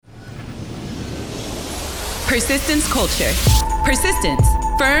Persistence culture. Persistence,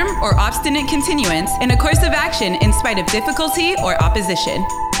 firm or obstinate continuance in a course of action in spite of difficulty or opposition.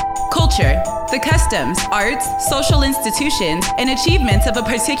 Culture, the customs, arts, social institutions, and achievements of a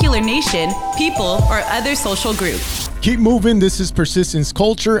particular nation, people, or other social group. Keep moving. This is Persistence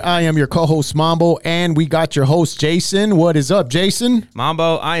Culture. I am your co-host, Mambo, and we got your host, Jason. What is up, Jason?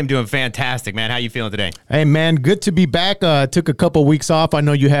 Mambo, I am doing fantastic, man. How you feeling today? Hey, man, good to be back. Took a couple weeks off. I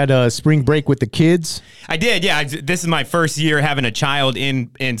know you had a spring break with the kids. I did, yeah. This is my first year having a child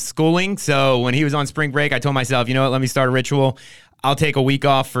in schooling, so when he was on spring break, I told myself, you know what, let me start a ritual. I'll take a week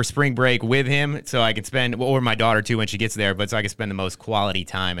off for spring break with him so I can spend, or my daughter too when she gets there, but so I can spend the most quality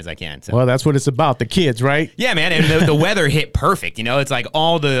time as I can. So. Well, that's what it's about, the kids, right? Yeah, man, and the weather hit perfect. You know, it's like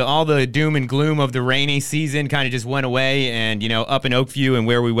all the doom and gloom of the rainy season kind of just went away, and, you know, up in Oakview and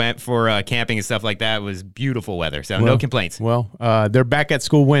where we went for camping and stuff like that was beautiful weather, so no complaints. Well, they're back at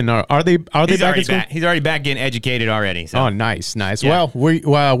school when? Are they back at school? He's already back getting educated already. So. Oh, nice. Yeah.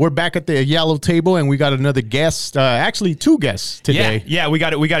 Well, we're back at the yellow table, and we got another guest, actually two guests today. Yeah, we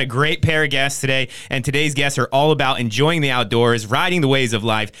got a great pair of guests today, and today's guests are all about enjoying the outdoors, riding the waves of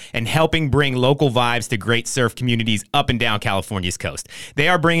life, and helping bring local vibes to great surf communities up and down California's coast. They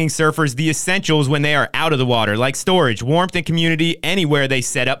are bringing surfers the essentials when they are out of the water, like storage, warmth, and community anywhere they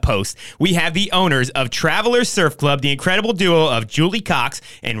set up posts. We have the owners of Travelers Surf Club, the incredible duo of Julie Cox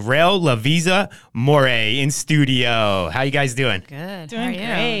and Rel Lavisa Moray in studio. How you guys doing? Good. Doing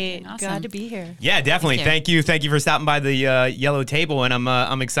great. Awesome. Glad to be here. Yeah, definitely. Thank you for stopping by the yellow table, and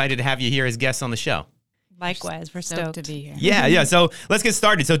I'm excited to have you here as guests on the show. Likewise, we're stoked to be here. Yeah. So let's get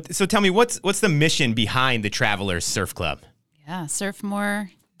started. So tell me, what's the mission behind the Travelers Surf Club? Yeah, surf more,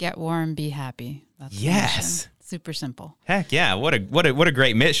 get warm, be happy. That's the Yes. mission. Super simple. Heck yeah! What a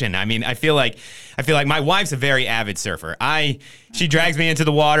great mission. I mean, I feel like my wife's a very avid surfer. She drags me into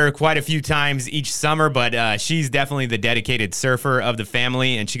the water quite a few times each summer, but she's definitely the dedicated surfer of the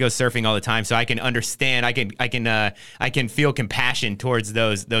family, and she goes surfing all the time. So I can understand. I can feel compassion towards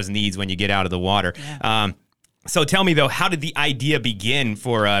those needs when you get out of the water. Yeah. So tell me though, how did the idea begin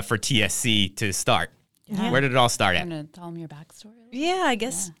for TSC to start? Yeah. Where did it all start at? You want to tell them your backstory? Yeah, I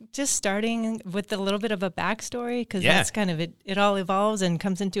guess just starting with a little bit of a backstory, because Yeah. that's kind of it. It all evolves and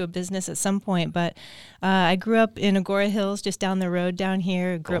comes into a business at some point. But I grew up in Agora Hills, just down the road down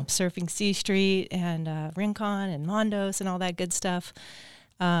here. Grew up surfing C Street and Rincon and Mondos and all that good stuff.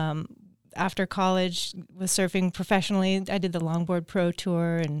 After college, was surfing professionally. I did the Longboard Pro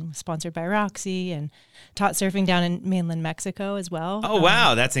Tour and was sponsored by Roxy, and taught surfing down in mainland Mexico as well. Oh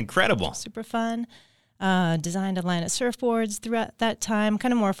wow, that's incredible! Super fun. Designed a line of surfboards throughout that time,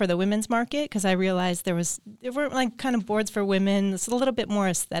 kind of more for the women's market, because I realized there weren't like kind of boards for women. It's a little bit more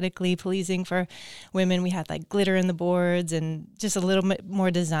aesthetically pleasing for women. We had like glitter in the boards and just a little bit more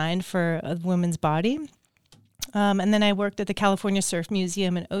designed for a woman's body. And then I worked at the California Surf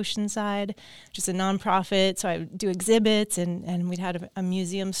Museum in Oceanside, just a nonprofit. So I would do exhibits, and we'd had a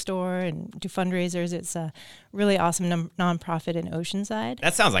museum store and do fundraisers. It's a really awesome nonprofit in Oceanside.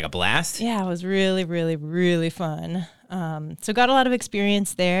 That sounds like a blast. Yeah, it was really, really, really fun. So got a lot of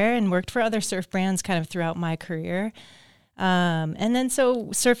experience there and worked for other surf brands kind of throughout my career. And then so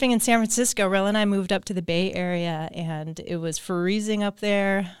surfing in San Francisco, Rel and I moved up to the Bay Area, and it was freezing up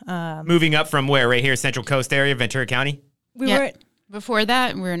there. Moving up from where? Right here, Central Coast area, Ventura County? Before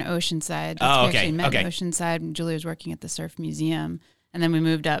that, we were in Oceanside. Oh, We okay. actually met in Okay. Oceanside. Julie was working at the Surf Museum. And then we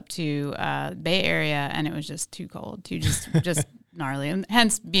moved up to Bay Area, and it was just too cold, just gnarly, and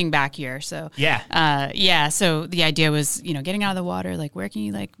hence being back here. So so the idea was, getting out of the water, like where can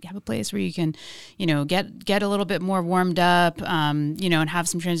you have a place where you can, get a little bit more warmed up, and have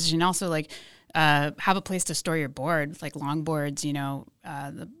some transition. Also have a place to store your board, like longboards.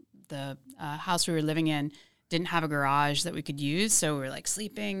 The house we were living in didn't have a garage that we could use, so we were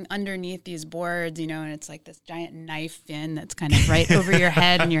sleeping underneath these boards, and it's like this giant knife fin that's kind of right over your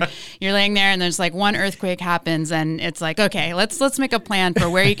head, and you're laying there, and there's one earthquake happens, and it's like, okay, let's make a plan for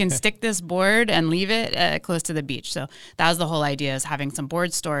where you can stick this board and leave it close to the beach. So that was the whole idea, is having some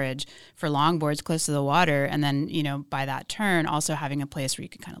board storage for longboards close to the water, and then by that turn also having a place where you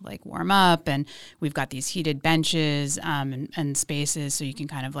can kind of warm up, and we've got these heated benches and spaces, so you can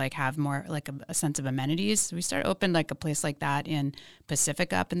kind of have more a sense of amenities. So we opened a place like that in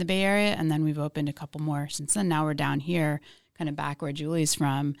Pacifica up in the Bay Area, and then we've opened a couple more since then. Now we're down here, kind of back where Julie's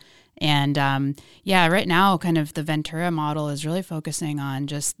from. And right now kind of the Ventura model is really focusing on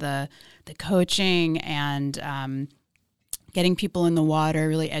just the coaching and getting people in the water,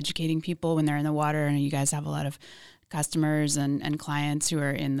 really educating people when they're in the water. And you guys have a lot of customers and clients who are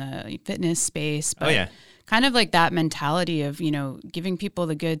in the fitness space. But kind of like that mentality of, giving people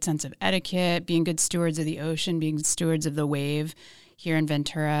the good sense of etiquette, being good stewards of the ocean, being stewards of the wave here in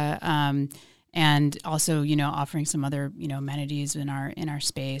Ventura. And also, offering some other, amenities in our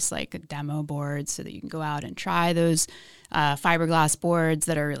space, like demo boards, so that you can go out and try those fiberglass boards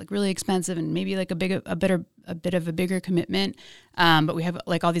that are like really expensive and maybe like a bit of a bigger commitment. But we have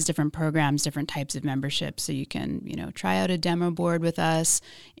like all these different programs, different types of memberships, so you can try out a demo board with us,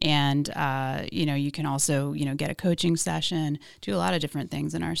 and you can also get a coaching session, do a lot of different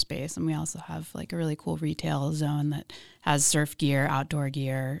things in our space. And we also have like a really cool retail zone that has surf gear, outdoor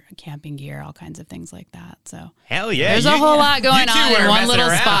gear, camping gear, all kinds of things like that. So hell yeah, there's a whole lot going on in one little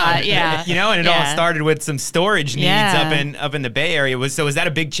spot. Yeah, and it all started with some storage needs up in the Bay Area. Was that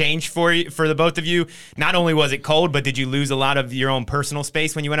a big change for the both of you? Not only was it cold, but did you lose a lot of your own personal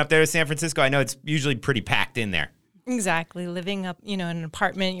space when you went up there to San Francisco? I know it's usually pretty packed in there. Exactly. Living up, in an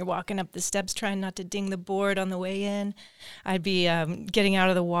apartment, you're walking up the steps trying not to ding the board on the way in. I'd be getting out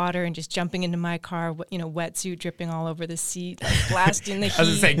of the water and just jumping into my car, wetsuit dripping all over the seat, like blasting the heat. I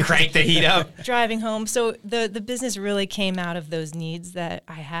was going to say, crank the heat up. Driving home. So the business really came out of those needs that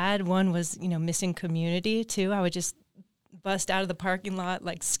I had. One was, missing community. Two, I would just bust out of the parking lot,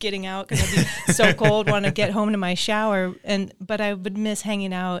 like skidding out because I'd be so cold, want to get home to my shower. But I would miss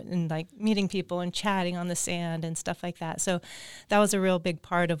hanging out and like meeting people and chatting on the sand and stuff like that. So that was a real big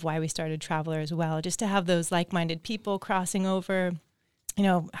part of why we started Traveler as well, just to have those like-minded people crossing over,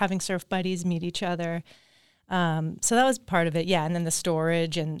 having surf buddies meet each other. So that was part of it, yeah. And then the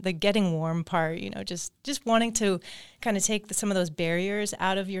storage and the getting warm part, just wanting to kind of take some of those barriers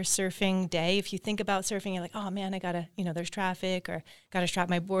out of your surfing day. If you think about surfing, you're like, oh man, I gotta, there's traffic, or gotta strap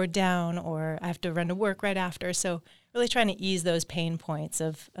my board down, or I have to run to work right after. So really trying to ease those pain points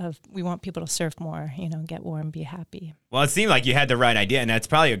of we want people to surf more, get warm, be happy. Well, it seemed like you had the right idea, and that's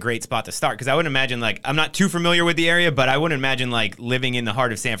probably a great spot to start, because I wouldn't imagine, I'm not too familiar with the area, but I wouldn't imagine, living in the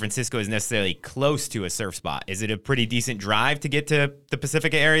heart of San Francisco is necessarily close to a surf spot. Is it a pretty decent drive to get to the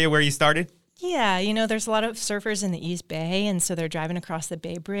Pacifica area where you started? Yeah, there's a lot of surfers in the East Bay, and so they're driving across the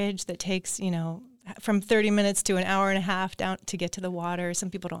Bay Bridge that takes, from 30 minutes to an hour and a half down to get to the water.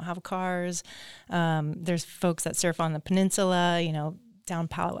 Some people don't have cars. There's folks that surf on the peninsula, down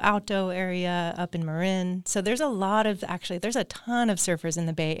Palo Alto area, up in Marin. So there's there's a ton of surfers in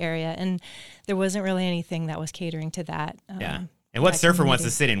the Bay Area, and there wasn't really anything that was catering to that. Yeah. And what surfer wants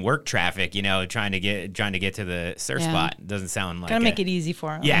to sit in work traffic, trying to get to the surf spot? Doesn't sound like gotta make it easy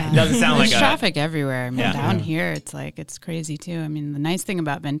for them. Yeah, it doesn't sound like traffic everywhere. I mean, down here, it's crazy too. I mean, the nice thing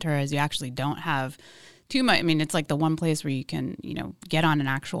about Ventura is you actually don't have too much. I mean, it's like the one place where you can, get on an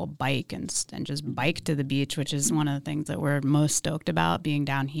actual bike and just bike to the beach, which is one of the things that we're most stoked about being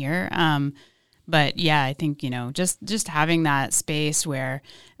down here. But yeah, I think, just having that space where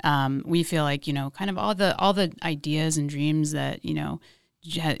we feel like, kind of all the ideas and dreams that,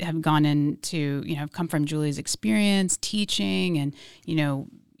 have gone into, have come from Julie's experience teaching and,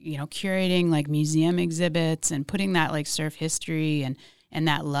 curating like museum exhibits and putting that like surf history and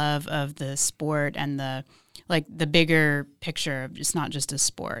that love of the sport and the bigger picture of it's not just a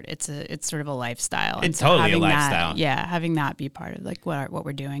sport. It's sort of a lifestyle. It's totally a lifestyle. Having that be part of like what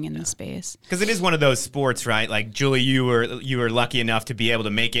we're doing in the space. Because it is one of those sports, right? Like Julie, you were lucky enough to be able to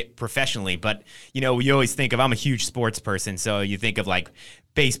make it professionally, but you always think of, I'm a huge sports person, so you think of like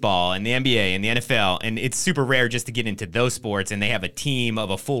baseball and the NBA and the NFL, and it's super rare just to get into those sports, and they have a team of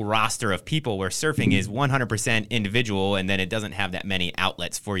a full roster of people, where surfing is 100% individual, and then it doesn't have that many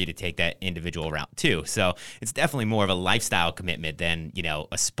outlets for you to take that individual route too. So it's definitely more of a lifestyle commitment than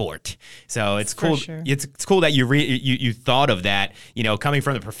a sport. So it's cool. Sure. It's cool that you thought of that, coming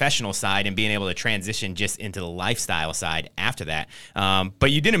from the professional side and being able to transition just into the lifestyle side after that.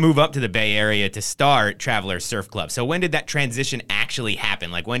 But you didn't move up to the Bay Area to start Traveler Surf Club. So when did that transition actually happen?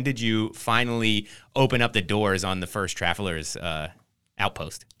 Like, when did you finally open up the doors on the first Travelers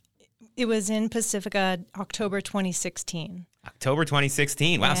outpost? It was in Pacifica, October 2016. October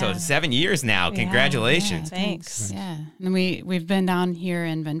 2016. Wow, so 7 years now. Congratulations. Yeah, thanks. Yeah. And we've been down here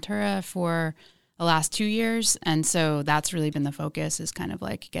in Ventura for the last 2 years, and so that's really been the focus, is kind of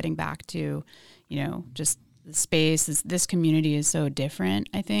like getting back to, just the space. This community is so different,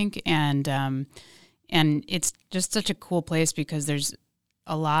 I think, and it's just such a cool place because there's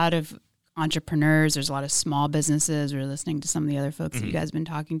a lot of entrepreneurs, there's a lot of small businesses. We're listening to some of the other folks that you guys have been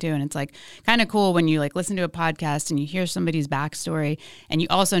talking to, and it's like kind of cool when you like listen to a podcast and you hear somebody's backstory, and you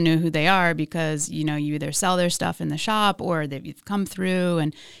also know who they are because you either sell their stuff in the shop or they've come through,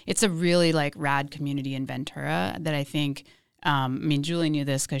 and it's a really like rad community in Ventura that I think Julie knew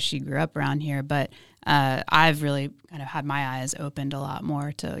this because she grew up around here, but I've really kind of had my eyes opened a lot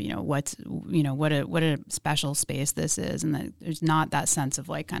more to, what a special space this is, and that there's not that sense of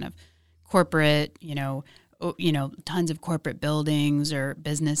like kind of corporate, tons of corporate buildings or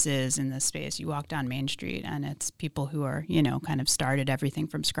businesses in this space. You walk down Main Street and it's people who are, kind of started everything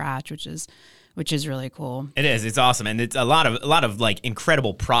from scratch, which is really cool. It is. It's awesome. And it's a lot of like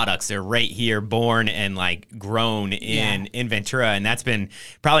incredible products are right here, born and like grown in Ventura. And that's been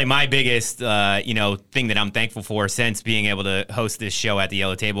probably my biggest, thing that I'm thankful for since being able to host this show at the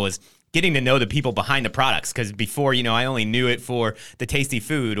Yellow Table is getting to know the people behind the products. Because before, I only knew it for the tasty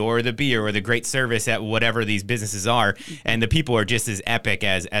food or the beer or the great service at whatever these businesses are. And the people are just as epic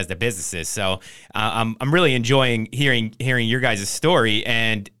as the businesses. So I'm really enjoying hearing your guys' story.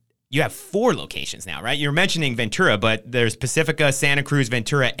 And you have 4 locations now, right? You're mentioning Ventura, but there's Pacifica, Santa Cruz,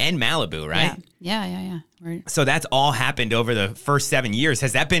 Ventura, and Malibu, right? Yeah. Right. So that's all happened over the first 7 years.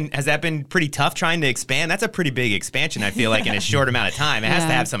 Has that been pretty tough trying to expand? That's a pretty big expansion, I feel like, in a short amount of time. It has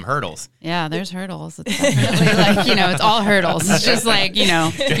to have some hurdles. Yeah, there's hurdles. It's definitely like, it's all hurdles. It's just like, you're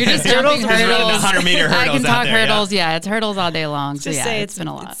just jumping hurdles. 100-meter hurdles. I can talk there, hurdles. Yeah, it's hurdles all day long. So just say it's been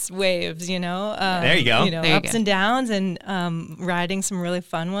a lot. It's waves, there you go. Ups and downs, and riding some really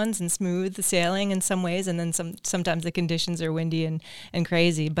fun ones and smooth sailing in some ways. And then sometimes the conditions are windy and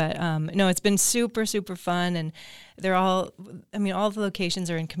crazy. But no, it's been super, super fun. And they're all the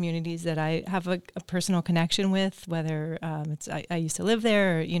locations are in communities that I have a personal connection with, whether I used to live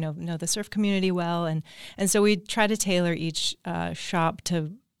there or, know the surf community well. And so we try to tailor each shop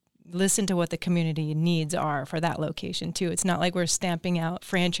to listen to what the community needs are for that location too. It's not like we're stamping out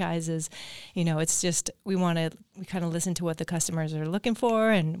franchises, it's just we kind of listen to what the customers are looking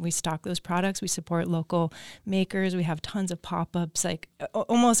for, and we stock those products. We support local makers. We have tons of pop-ups, like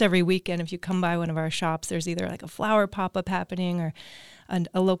almost every weekend. If you come by one of our shops, there's either like a flower pop-up happening or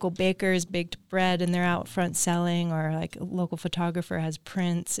a local baker's baked bread and they're out front selling, or like a local photographer has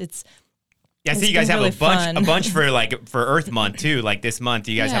prints. Yeah, so you guys have really a bunch for Earth Month too. Like this month,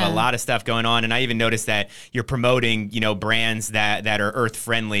 you guys have a lot of stuff going on, and I even noticed that you're promoting, brands that are Earth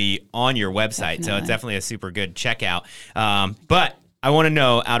friendly on your website. Definitely. So it's definitely a super good checkout. But I want to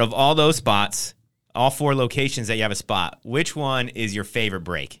know, out of all those spots, all 4 locations that you have a spot, which one is your favorite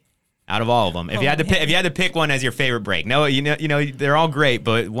break? Out of all of them, if you had to pick one as your favorite break, they're all great,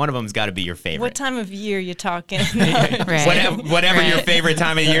 but one of them's got to be your favorite. What time of year you talking? Whatever your favorite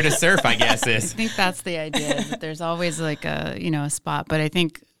time of year to surf, I guess is. I think that's the idea. That there's always like a spot, but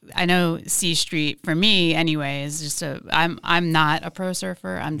I know C Street for me anyway is just I'm not a pro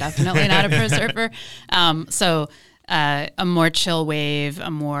surfer. I'm definitely not a pro surfer. So. A more chill wave, a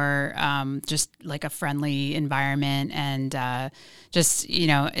more just like a friendly environment, and it's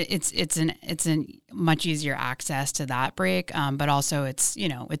a much easier access to that break, but also it's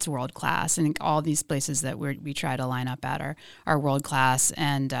world class. I think all these places that we try to line up at are world class,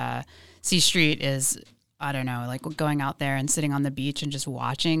 and C Street is, I don't know, like going out there and sitting on the beach and just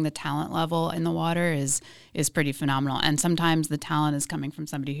watching the talent level in the water is pretty phenomenal. And sometimes the talent is coming from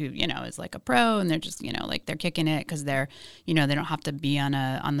somebody who, is like a pro, and they're just, like they're kicking it because they're, they don't have to be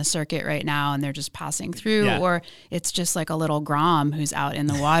on the circuit right now, and they're just passing through, or it's just like a little Grom who's out in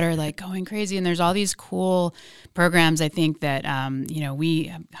the water, like going crazy. And there's all these cool programs, I think, that, we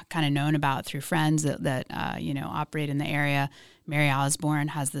have kind of known about through friends that operate in the area. Mary Osborne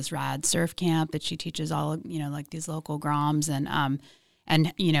has this rad surf camp that she teaches all, like these local Groms,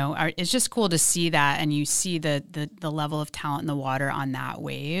 and it's just cool to see that, and you see the level of talent in the water on that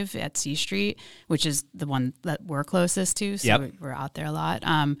wave at C Street, which is the one that we're closest to, so we're out there a lot.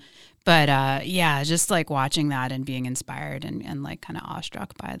 But just like watching that and being inspired and like kind of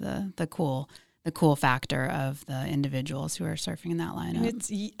awestruck by the cool factor of the individuals who are surfing in that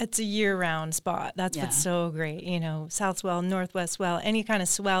lineup. It's a year-round spot. That's what's so great. South Swell, Northwest Swell, any kind of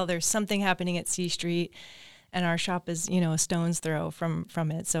swell, there's something happening at C Street, and our shop is, a stone's throw from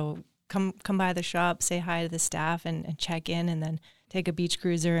it. So come by the shop, say hi to the staff, and check in, and then take a beach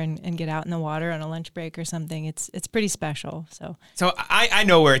cruiser and get out in the water on a lunch break or something. It's pretty special. So I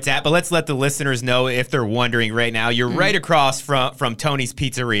know where it's at, but let's let the listeners know if they're wondering right now. You're right across from Tony's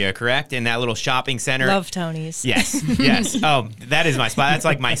Pizzeria, correct? In that little shopping center. Love Tony's. Yes. Oh, that is my spot. That's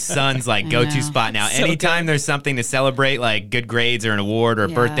like my son's go-to spot now. So anytime there's something to celebrate, like good grades or an award or a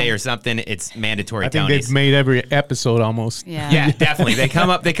birthday or something, it's mandatory. I think Tony's. they've made every episode almost. Yeah, definitely. They come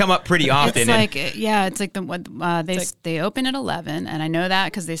up pretty often. It's like the they open at 11. 7, and I know that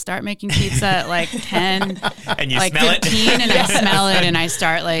because they start making pizza at like 10, and you like smell 15, it, and I smell it, and I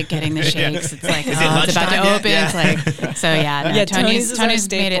start like getting the shakes. It's like, it's about to open. Yeah. It's like, so yeah, no, Tony's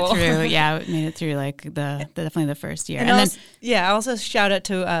made it through. Yeah, made it through like definitely the first year, and also, then also shout out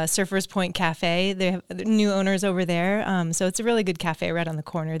to Surfers Point Cafe. They have new owners over there, so it's a really good cafe right on the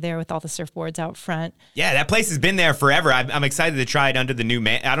corner there with all the surfboards out front. Yeah, that place has been there forever. I'm excited to try it under the new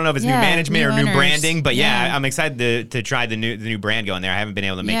I don't know if it's new management or new branding, but I'm excited to try the new brand going there. I haven't been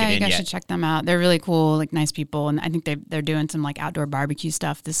able to make it in yet. Yeah, you guys should check them out. They're really cool, like nice people, and I think they're doing some like outdoor barbecue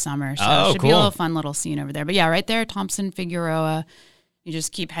stuff this summer. So it should be a little fun little scene over there. But yeah, right there, Thompson, Figueroa. You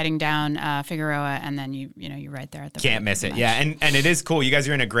just keep heading down Figueroa, and then you're right there at the can't miss it. Yeah, and it is cool. You guys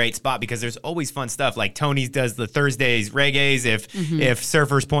are in a great spot because there's always fun stuff. Like Tony's does the Thursdays reggaes. If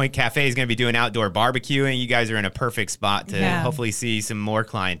Surfers Point Cafe is going to be doing outdoor barbecuing, you guys are in a perfect spot to hopefully see some more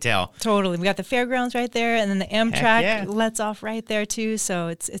clientele. Totally, we got the fairgrounds right there, and then the Amtrak lets off right there too. So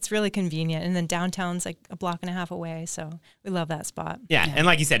it's really convenient. And then downtown's like a block and a half away. So we love that spot. Yeah, and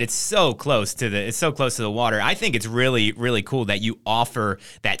like you said, it's so close to the water. I think it's really really cool that you offer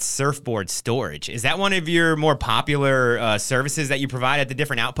that surfboard storage. Is that one of your more popular services that you provide at the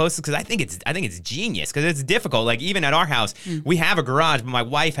different outposts? Because I think it's genius because it's difficult. Like even at our house, we have a garage, but my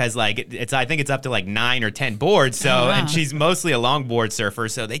wife has I think it's up to like 9 or 10 boards. So and she's mostly a longboard surfer,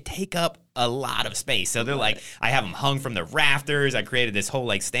 so they take up a lot of space. So they're like, I have them hung from the rafters. I created this whole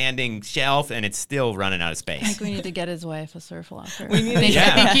like standing shelf, and it's still running out of space. I think we need to get his wife a surf locker.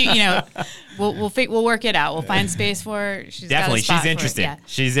 I think we'll work it out. We'll find space for her. She's interested. Yeah.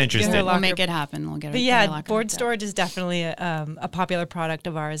 She's interested. We'll make it happen. We'll get her. But yeah, board storage is definitely a popular product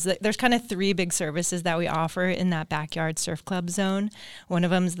of ours. There's kind of 3 big services that we offer in that backyard surf club zone. One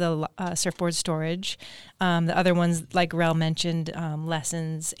of them is the surfboard storage. The other one's, like Rel mentioned,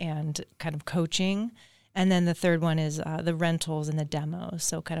 lessons and kind of coaching. And then the third one is the rentals and the demos.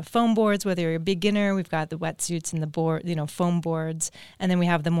 So kind of foam boards, whether you're a beginner, we've got the wetsuits and the board, foam boards. And then we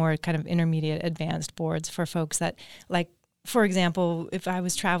have the more kind of intermediate advanced boards for folks that like, for example, if I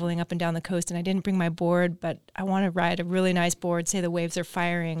was traveling up and down the coast and I didn't bring my board, but I want to ride a really nice board, say the waves are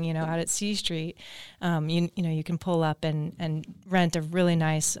firing, out at C Street, you can pull up and rent a really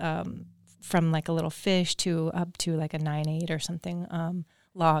nice, from like a little fish to up to like a 9.8 or something,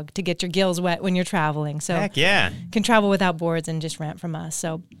 log to get your gills wet when you're traveling. So heck yeah, can travel without boards and just rent from us.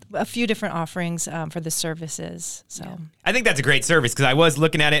 So a few different offerings for the services. So I think that's a great service because I was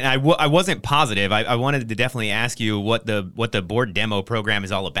looking at it and I wasn't positive. I wanted to definitely ask you what the board demo program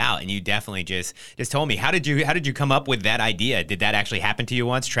is all about, and you definitely just told me. How did you come up with that idea? Did that actually happen to you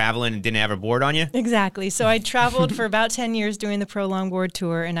once, traveling and didn't have a board on you? Exactly. So I traveled for about 10 years doing the Pro Longboard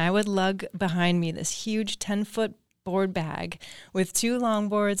Tour, and I would lug behind me this huge 10-foot board bag with 2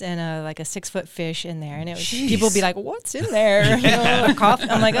 longboards and a 6-foot fish in there, and it was people would be like, "What's in there?" A coffin.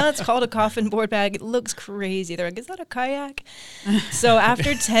 I'm like, "Oh, it's called a coffin board bag. It looks crazy." They're like, "Is that a kayak?" So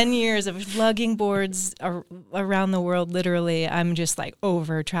after 10 years of lugging boards around the world, literally, I'm just like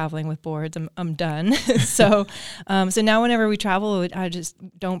over traveling with boards. I'm done. So now whenever we travel, I just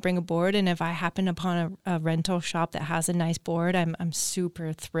don't bring a board, and if I happen upon a rental shop that has a nice board, I'm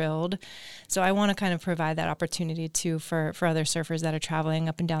super thrilled. So I want to kind of provide that opportunity too for other surfers that are traveling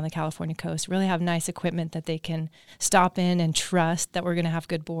up and down the California coast, really have nice equipment that they can stop in and trust that we're going to have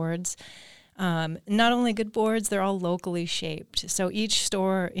good boards. Not only good boards, they're all locally shaped. So each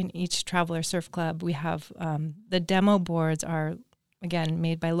store in each Traveler Surf Club, we have the demo boards are, again,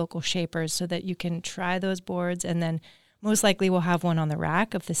 made by local shapers so that you can try those boards, and then most likely we'll have one on the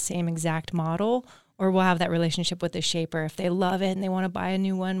rack of the same exact model, or we'll have that relationship with the shaper. If they love it and they want to buy a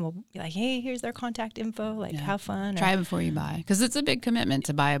new one, we'll be like, "Hey, here's their contact info. Have fun." Try before you buy, because it's a big commitment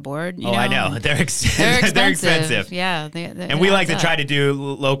to buy a board. I know they're expensive. They're expensive. Yeah, and we like to try to do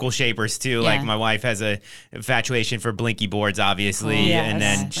local shapers too. Yeah. Like my wife has a infatuation for blinky boards, obviously, and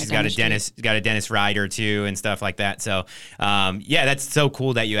then she's got a Dennis Ryder too, and stuff like that. So, that's so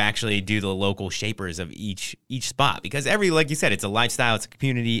cool that you actually do the local shapers of each spot, because like you said, it's a lifestyle, it's a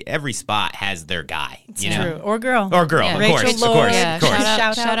community. Every spot has their guy. It's true. Or girl. Yeah. Of course.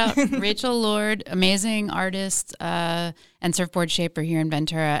 Yeah. Shout out Rachel Lord, amazing artist and surfboard shaper here in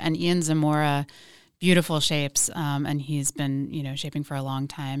Ventura, and Ian Zamora, beautiful shapes, and he's been shaping for a long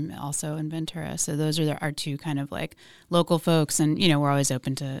time also in Ventura. So those are our 2 kind of like local folks, and we're always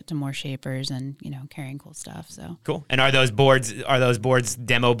open to more shapers and carrying cool stuff. So cool. And are those boards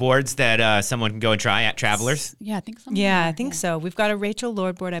demo boards that someone can go and try at Travelers? Yeah, I think so. Yeah, I think so. We've got a Rachel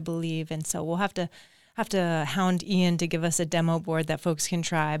Lord board, I believe, and so we'll have to hound Ian to give us a demo board that folks can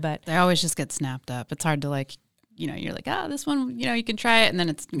try, but they always just get snapped up. It's hard to you're like, oh, this one, you can try it, and then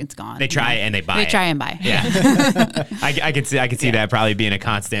it's gone. They try it and they buy it. They try and buy. Yeah. I can see that probably being a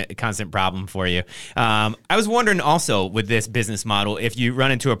constant problem for you. I was wondering also with this business model, if you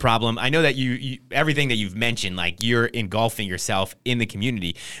run into a problem, I know that you everything that you've mentioned, like you're engulfing yourself in the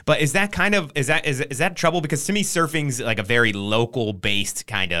community, but is that trouble? Because to me, surfing's like a very local based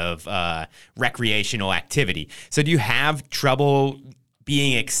kind of recreational activity. So do you have trouble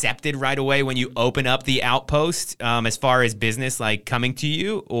being accepted right away when you open up the outpost as far as business like coming to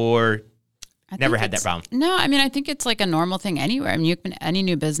you, or never had that problem? No, I mean, I think it's like a normal thing anywhere. I mean, you can any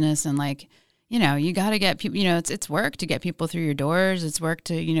new business, and like, you got to get people, it's work to get people through your doors. It's work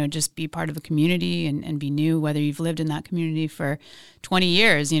to, just be part of a community and be new, whether you've lived in that community for 20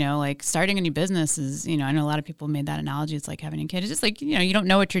 years, like starting a new business is, I know a lot of people made that analogy. It's like having a kid. It's just like, you don't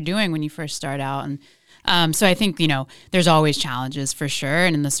know what you're doing when you first start out. And so I think, there's always challenges for sure.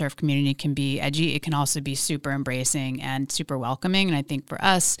 And in the surf community can be edgy. It can also be super embracing and super welcoming. And I think for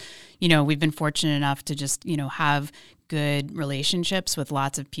us, we've been fortunate enough to just, have good relationships with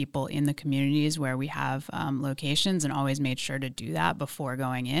lots of people in the communities where we have locations, and always made sure to do that before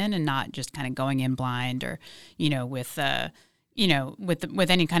going in, and not just kind of going in blind or, with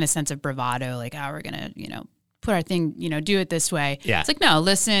any kind of sense of bravado, like, oh, we're going to, put our thing, do it this way. Yeah. It's like, no,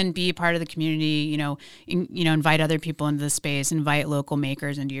 listen, be part of the community, invite other people into the space, invite local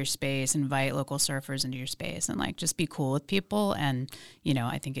makers into your space, invite local surfers into your space, and like, just be cool with people. And,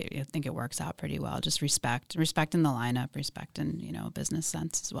 I think it works out pretty well. Just respect in the lineup, respect in, a business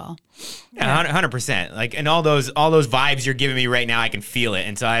sense as well. Yeah, 100%. Like, and all those vibes you're giving me right now, I can feel it.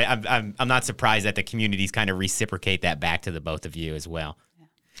 And so I'm not surprised that the communities kind of reciprocate that back to the both of you as well. Yeah,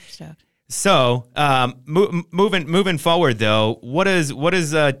 stoked. So, moving forward, though, what does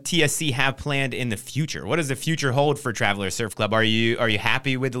TSC have planned in the future? What does the future hold for Traveler Surf Club? Are you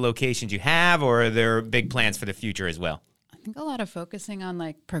happy with the locations you have, or are there big plans for the future as well? I think a lot of focusing on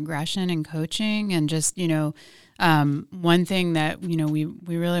like progression and coaching, and just one thing that we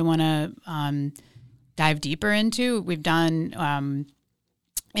really want to dive deeper into. We've done.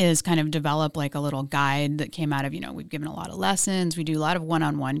 Is kind of develop like a little guide that came out of, we've given a lot of lessons. We do a lot of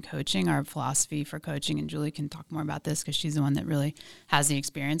one-on-one coaching, our philosophy for coaching, and Julie can talk more about this because she's the one that really has the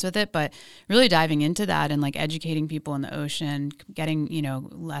experience with it, but really diving into that and like educating people in the ocean, getting,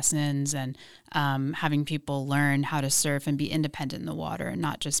 lessons, and having people learn how to surf and be independent in the water, and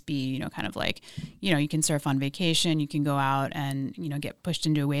not just be, kind of like, you can surf on vacation, you can go out and, get pushed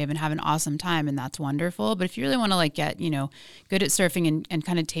into a wave and have an awesome time, and that's wonderful. But if you really want to like get, good at surfing and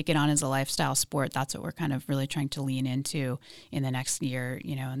kind of take it on as a lifestyle sport, that's what we're kind of really trying to lean into in the next year,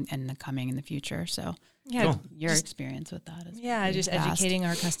 and in the future. So yeah, cool. Your experience with that is just educating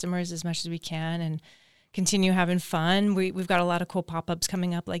our customers as much as we can, and continue having fun. We've got a lot of cool pop-ups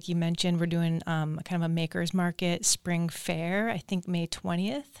coming up. Like you mentioned, we're doing kind of a makers market spring fair, I think May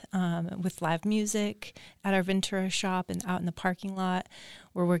 20th, with live music at our Ventura shop and out in the parking lot.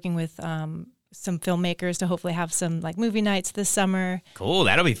 We're working with some filmmakers to hopefully have some like movie nights this summer. Cool,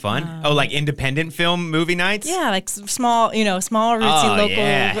 that'll be fun. Like independent film movie nights? Yeah, like small rootsy local.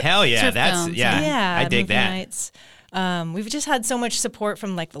 Yeah, hell yeah, that's films. yeah. I dig that. Nights. We've just had so much support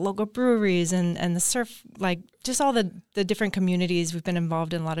from like the local breweries and the surf, like just all the different communities. We've been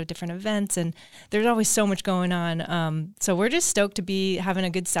involved in a lot of different events, and there's always so much going on. So we're just stoked to be having a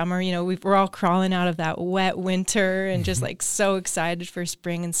good summer. We're all crawling out of that wet winter and just like so excited for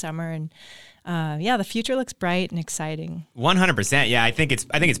spring and summer. And the future looks bright and exciting. 100%. Yeah, I think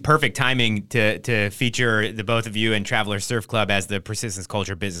it's perfect timing to feature the both of you and Traveler Surf Club as the Persistence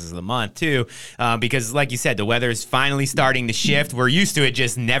Culture Business of the Month too, because like you said, the weather's finally starting to shift. We're used to it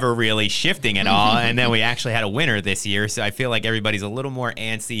just never really shifting at all, and then we actually had a winter this year, so I feel like everybody's a little more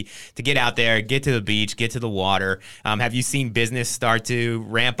antsy to get out there, get to the beach, get to the water. Have you seen business start to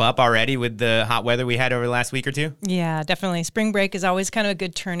ramp up already with the hot weather we had over the last week or two? Yeah, definitely. Spring break is always kind of a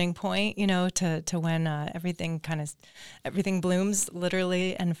good turning point, to when everything blooms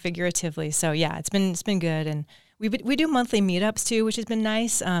literally and figuratively. So yeah, it's been good, and we do monthly meetups too, which has been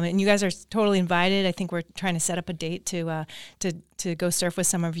nice. And you guys are totally invited. I think we're trying to set up a date to go surf with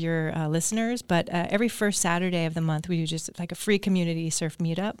some of your listeners. But every first Saturday of the month, we do just like a free community surf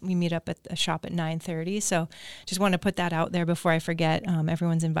meetup. We meet up at a shop at 9:30. So just want to put that out there before I forget.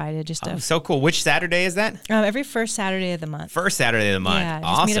 Everyone's invited. So cool. Which Saturday is that? Every first Saturday of the month. First Saturday of the month. Yeah,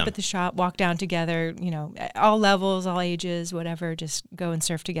 awesome. Just meet up at the shop, walk down together. All levels, all ages, whatever. Just go and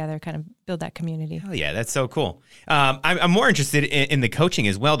surf together. Kind of build that community. Oh yeah, that's so cool. I'm more interested in the coaching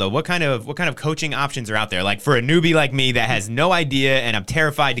as well, though. What kind of coaching options are out there? Like for a newbie like me that has no idea, and I'm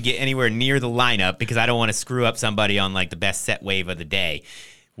terrified to get anywhere near the lineup because I don't want to screw up somebody on like the best set wave of the day.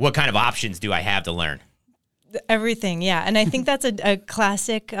 What kind of options do I have to learn? Everything, yeah. And I think that's a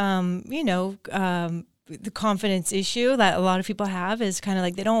classic, the confidence issue that a lot of people have is kind of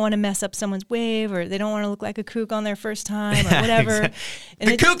like they don't want to mess up someone's wave, or they don't want to look like a kook on their first time or whatever.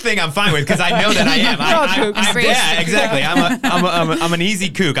 The kook thing I'm fine with because I know that I am. Yeah, exactly. I'm an easy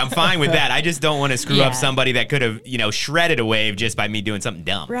kook. I'm fine with that. I just don't want to screw up somebody that could have shredded a wave just by me doing something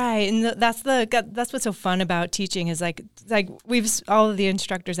dumb. Right, and that's what's so fun about teaching is like all of the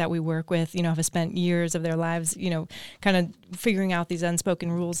instructors that we work with have spent years of their lives kind of figuring out these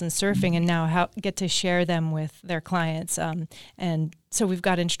unspoken rules in surfing, and now get to share them with their clients. And so we've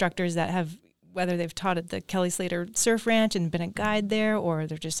got instructors that have, whether they've taught at the Kelly Slater Surf Ranch and been a guide there, or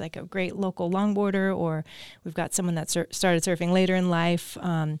they're just like a great local longboarder, or we've got someone that started surfing later in life.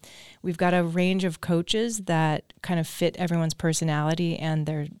 We've got a range of coaches that kind of fit everyone's personality and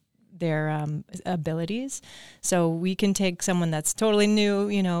their abilities. So we can take someone that's totally new,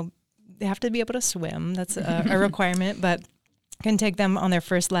 they have to be able to swim. That's a requirement, but can take them on their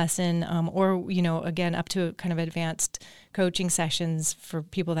first lesson, or, again, up to kind of advanced coaching sessions for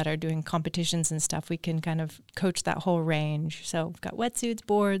people that are doing competitions and stuff. We can kind of coach that whole range. So we've got wetsuits,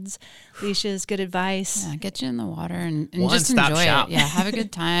 boards, leashes, good advice. Yeah, get you in the water and just enjoy it. Yeah, have a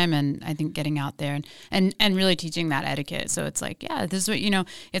good time. And I think getting out there and really teaching that etiquette. So it's like, this is what,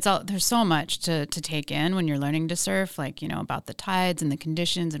 it's all, there's so much to take in when you're learning to surf, like, about the tides and the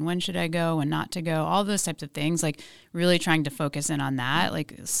conditions and when should I go and not to go, all those types of things, like really trying to focus in on that.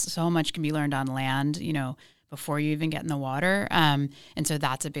 Like so much can be learned on land, before you even get in the water. And so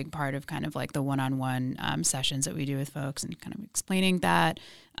that's a big part of kind of like the one-on-one sessions that we do with folks and kind of explaining that.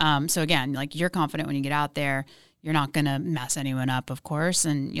 So again, like you're confident when you get out there, you're not going to mess anyone up, of course,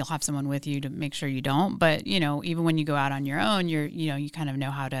 and you'll have someone with you to make sure you don't. But, even when you go out on your own, you kind of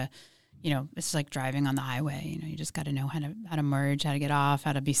know how to, it's like driving on the highway. You just got to know how to merge, how to get off,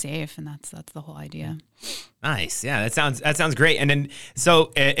 how to be safe. And that's the whole idea. Nice. Yeah, that sounds great. And then,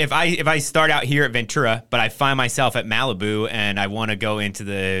 so if I start out here at Ventura, but I find myself at Malibu and I want to go into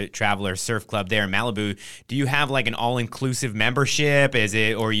the Traveler Surf Club there in Malibu, do you have like an all-inclusive membership?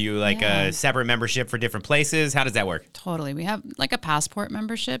 Or you like a separate membership for different places? How does that work? Totally. We have like a passport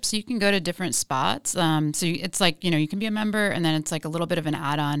membership, so you can go to different spots. So it's like, you can be a member, and then it's like a little bit of an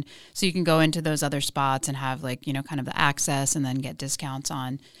add-on. So you can go into those other spots and have like, kind of the access, and then get discounts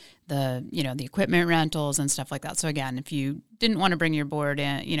on the equipment rentals and stuff like that. So again, if you didn't want to bring your board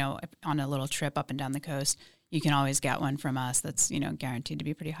in, on a little trip up and down the coast, you can always get one from us that's, guaranteed to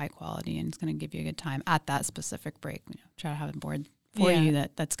be pretty high quality, and it's going to give you a good time at that specific break. Try to have a board for you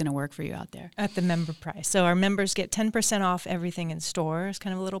that's going to work for you out there. At the member price. So our members get 10% off everything in store. It's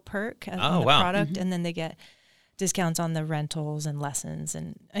kind of a little perk on the product. Mm-hmm. And then they get discounts on the rentals and lessons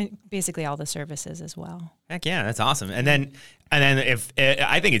and basically all the services as well. Heck yeah, that's awesome. And then if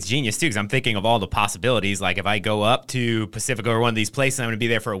I think it's genius too, because I'm thinking of all the possibilities. Like if I go up to Pacifica or one of these places, I'm going to be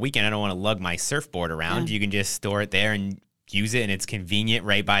there for a weekend. I don't want to lug my surfboard around. Yeah. You can just store it there and use it, and it's convenient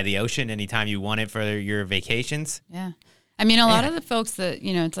right by the ocean anytime you want it for your vacations. Yeah. I mean, a lot of the folks that,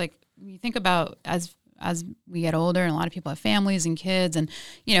 it's like you think about as we get older, and a lot of people have families and kids, and,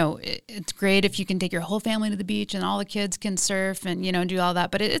 it's great if you can take your whole family to the beach and all the kids can surf and, do all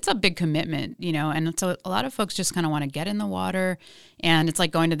that. But it's a big commitment, and so a lot of folks just kind of want to get in the water, and it's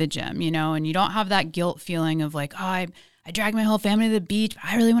like going to the gym, and you don't have that guilt feeling of like, oh, I dragged my whole family to the beach, but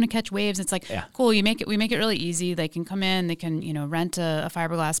I really want to catch waves. It's like, cool, we make it really easy. They can come in, they can, rent a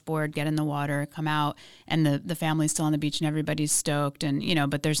fiberglass board, get in the water, come out, and the family's still on the beach and everybody's stoked.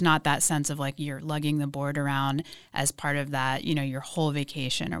 And, but there's not that sense of like you're lugging the board around as part of that, your whole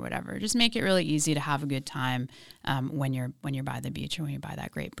vacation or whatever. Just make it really easy to have a good time when you're by the beach or when you're by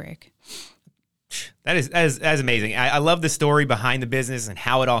that great break. That is amazing. I love the story behind the business and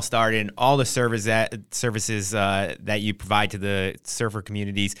how it all started and all the services that you provide to the surfer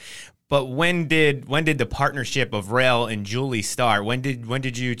communities. But when did the partnership of Rail and Julie start? When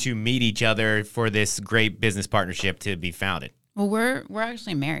did you two meet each other for this great business partnership to be founded? Well, we're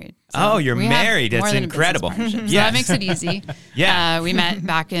actually married. So you're married. That's incredible. So that makes it easy. We met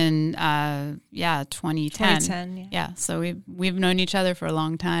back in 2010. Yeah. So we've known each other for a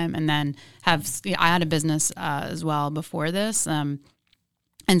long time, and then I had a business as well before this. And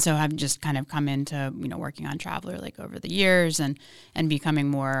so I've just kind of come into, working on Traveler like over the years and becoming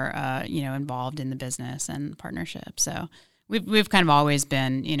more, involved in the business and partnership. So we've kind of always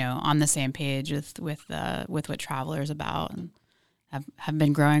been, on the same page with what Traveler is about, and have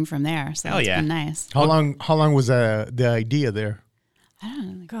been growing from there. So it's been nice. How long was the idea there? I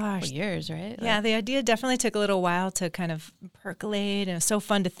don't know, a couple years, right? Yeah, the idea definitely took a little while to kind of percolate, and it was so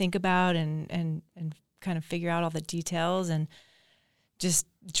fun to think about and kind of figure out all the details. And just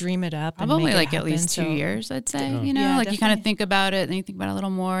dream it up. Probably and make like it at happen. least 2 years, I'd say. You know, Yeah, like definitely. you kind of think about it, and you think about it a little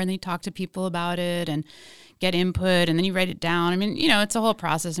more, and then you talk to people about it and get input, and then you write it down. I mean, you know, it's a whole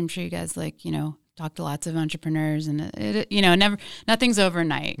process. I'm sure you guys like, you know, talk to lots of entrepreneurs, and it you know, nothing's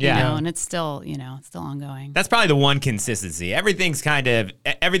overnight, you know, and it's still, you know, it's still ongoing. That's probably the one consistency. Everything's kind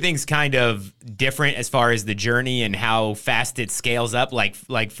of different as far as the journey and how fast it scales up. Like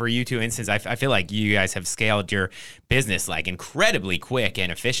for you, to instance, I feel like you guys have scaled your business like incredibly quick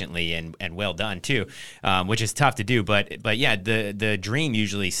and efficiently and well done too, which is tough to do. But yeah, the dream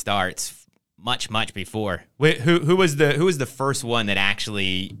usually starts much before. Who was the first one that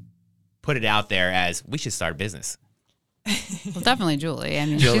actually put it out there as we should start a business? Well, definitely Julie. I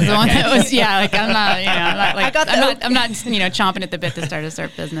mean, Julie, she's the one okay. that was, I'm not, you know, chomping at the bit to start a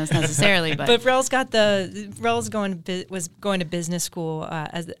surf business necessarily, but Rel's was going to business school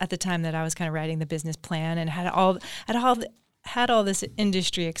at the time that I was kind of writing the business plan, and had all this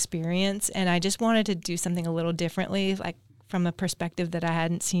industry experience, and I just wanted to do something a little differently, like from a perspective that I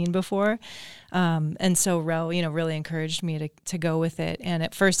hadn't seen before. And so Rel, you know, really encouraged me to go with it. And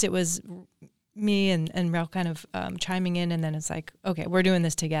at first it was me and Rel kind of chiming in, and then it's like, okay, we're doing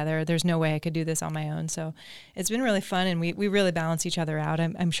this together. There's no way I could do this on my own. So it's been really fun, and we really balance each other out.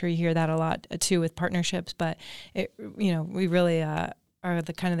 I'm sure you hear that a lot too with partnerships, but we really are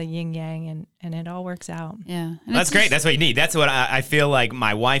the kind of the yin yang, and it all works out. Yeah. And That's great. That's what you need. That's what I feel like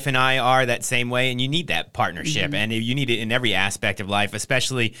my wife and I are that same way. And you need that partnership, and you need it in every aspect of life,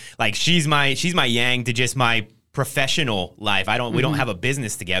 especially like she's my yang to just my professional life. We don't have a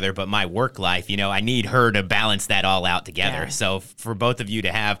business together, but my work life, you know, I need her to balance that all out together. Yeah. So for both of you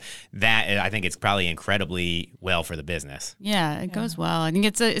to have that, I think it's probably incredibly well for the business. Yeah, it goes well. I think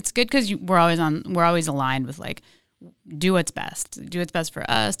it's good because we're always aligned with like, do what's best. Do what's best for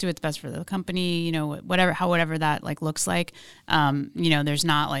us. Do what's best for the company. You know, whatever that like looks like. You know, there's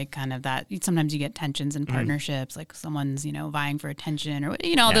not like kind of that. Sometimes you get tensions in partnerships, like someone's, you know, vying for attention, or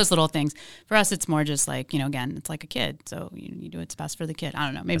you know, all those little things. For us, it's more just like, you know, again, it's like a kid. So you do what's best for the kid. I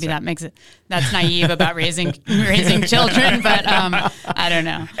don't know. Maybe that's naive about raising children, but I don't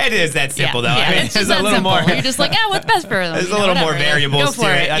know. It is that simple though. Yeah, I mean, it's just a little more. You're just like, what's best for them? There's a little more variables to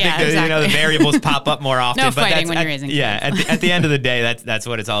it. I think you know, the variables pop up more often. No but fighting when you're raising kids. Yeah, at the end of the day, that's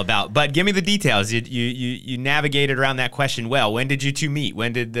what it's all about. But give me the details. You navigated around that question well. When did you two meet?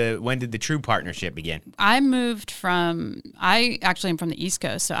 When did the true partnership begin? I actually am from the East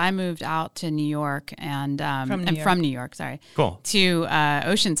Coast, so I moved out to New York from New York, Cool. to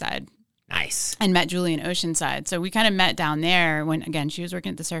Oceanside. Nice. And met Julie in Oceanside. So we kind of met down there when, again, she was working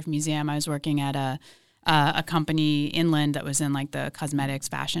at the Surf Museum. I was working at a company inland that was in like the cosmetics,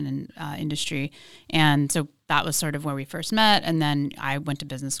 fashion and industry. And so that was sort of where we first met. And then I went to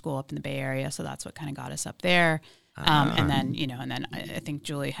business school up in the Bay Area. So that's what kind of got us up there. And then, you know, I think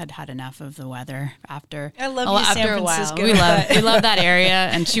Julie had enough of the weather after. I love San Francisco. We love that area.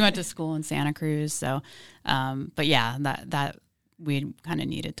 And she went to school in Santa Cruz. So, but yeah, that we kind of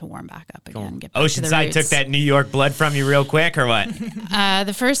needed to warm back up again. Cool. Get back to the Oceanside roots. took that New York blood from you real quick, or what?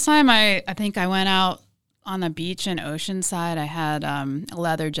 The first time I think I went out on the beach in Oceanside, I had a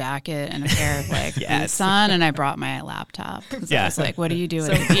leather jacket and a pair of like boots on, and I brought my laptop. I was like, what do you do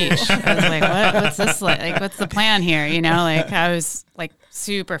at the beach? I was like, what's this like? Like, what's the plan here? You know, like I was like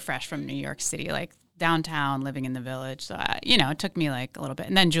super fresh from New York City, like downtown, living in the Village. So, it took me like a little bit.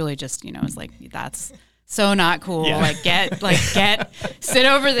 And then Julie just, was like, that's so not cool. Yeah. Sit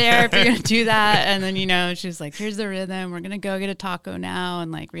over there if you're going to do that. And then, she was like, here's the rhythm. We're going to go get a taco now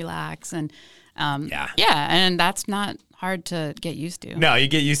and like relax. And and that's not hard to get used to. No, you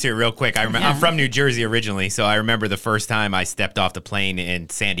get used to it real quick. I'm from New Jersey originally, so I remember the first time I stepped off the plane in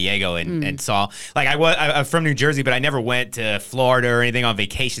San Diego and saw, like, I'm from New Jersey, but I never went to Florida or anything on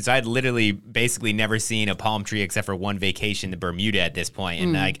vacation, so I had literally basically never seen a palm tree except for one vacation to Bermuda at this point.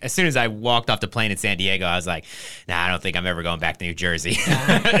 And like, as soon as I walked off the plane in San Diego, I was like, nah, I don't think I'm ever going back to New Jersey.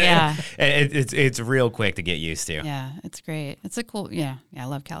 Yeah. It's real quick to get used to. Yeah, it's great. It's a cool, I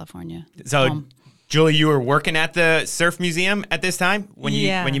love California. So, Julie, you were working at the Surf Museum at this time when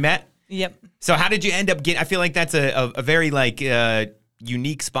you met? Yep. So how did you end up I feel like that's a very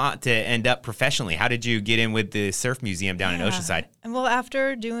unique spot to end up professionally. How did you get in with the Surf Museum down in Oceanside? Well,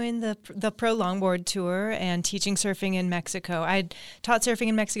 after doing the pro longboard tour and teaching surfing in Mexico, I'd taught surfing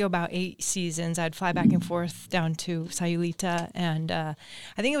in Mexico about 8 seasons. I'd fly back and forth down to Sayulita, and I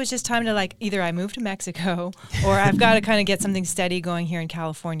think it was just time to either I move to Mexico or I've got to kind of get something steady going here in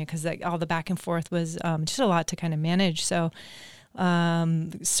California because all the back and forth was just a lot to kind of manage. So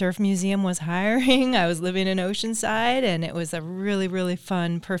Surf Museum was hiring. I was living in Oceanside, and it was a really, really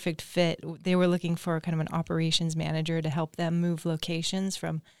fun, perfect fit. They were looking for kind of an operations manager to help them move locations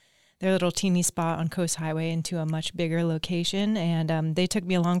from their little teeny spot on Coast Highway into a much bigger location. And they took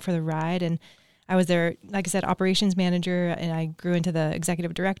me along for the ride, and I was their, like I said, operations manager, and I grew into the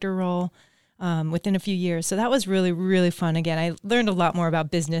executive director role within a few years. So that was really, really fun. Again, I learned a lot more about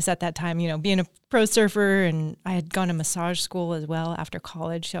business at that time, being a pro surfer, and I had gone to massage school as well after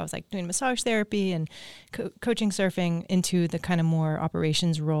college. So I was like doing massage therapy and coaching surfing into the kind of more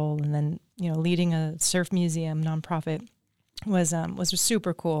operations role. And then, leading a surf museum nonprofit was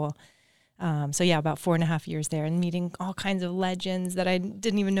super cool. So yeah, about 4.5 years there, and meeting all kinds of legends that I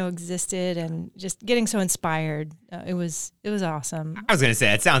didn't even know existed, and just getting so inspired. It was awesome. I was gonna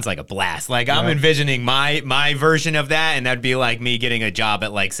say, it sounds like a blast. Like I'm envisioning my version of that, and that'd be like me getting a job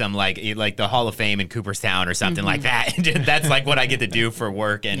at like some like the Hall of Fame in Cooperstown or something like that. That's like what I get to do for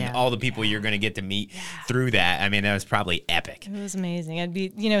work, and all the people you're gonna get to meet through that. I mean, that was probably epic. It was amazing. I'd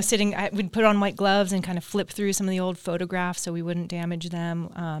be sitting. We'd put on white gloves and kind of flip through some of the old photographs so we wouldn't damage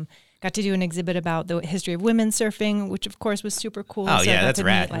them. Got to do an exhibit about the history of women surfing, which of course was super cool. Oh, so that's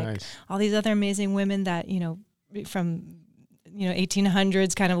rad. Nice. All these other amazing women that, from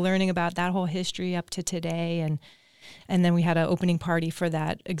 1800s, kind of learning about that whole history up to today. And then we had an opening party for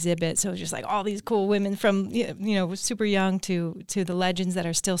that exhibit. So it was just like all these cool women from, super young to the legends that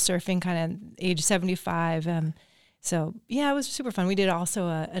are still surfing, kind of age 75. So yeah, it was super fun. We did also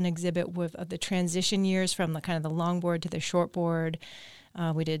an exhibit with the transition years from the kind of the longboard to the shortboard.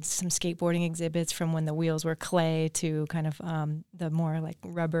 We did some skateboarding exhibits from when the wheels were clay to kind of the more like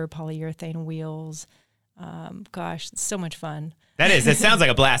rubber polyurethane wheels. Gosh, it's so much fun. That sounds like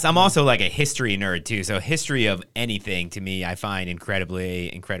a blast. I'm also like a history nerd too. So history of anything to me, I find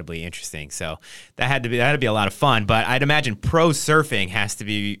incredibly, incredibly interesting. So that had to be a lot of fun, but I'd imagine pro surfing has to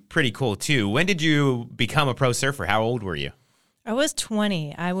be pretty cool too. When did you become a pro surfer? How old were you? I was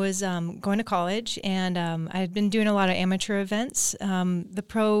 20. I was going to college, and I had been doing a lot of amateur events. The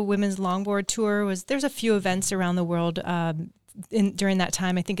Pro Women's Longboard Tour there's a few events around the world during that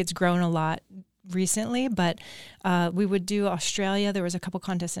time. I think it's grown a lot recently, but we would do Australia. There was a couple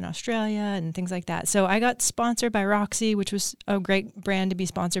contests in Australia and things like that. So I got sponsored by Roxy, which was a great brand to be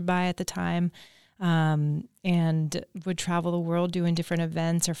sponsored by at the time. And would travel the world doing different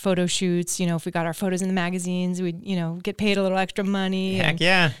events or photo shoots. If we got our photos in the magazines, we'd, get paid a little extra money. Heck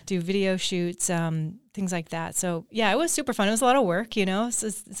yeah. Do video shoots, things like that. So yeah, it was super fun. It was a lot of work, So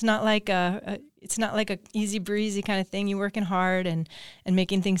it's not like a easy breezy kind of thing. You're working hard and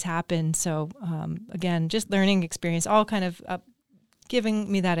making things happen. So, again, just learning experience, all kind of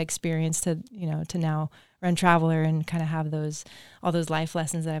giving me that experience to now run Traveler and kind of have all those life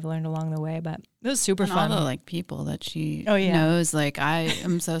lessons that I've learned along the way. But it was super fun. All the people that she knows. Like I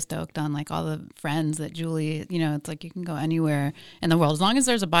am so stoked on like all the friends that Julie, it's like you can go anywhere in the world as long as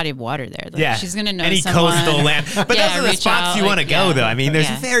there's a body of water there. Like, she's gonna know any someone. Coastal land. But those are the spots you want to go though. I mean, there's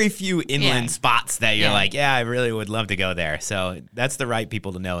very few inland spots that you're like, I really would love to go there. So that's the right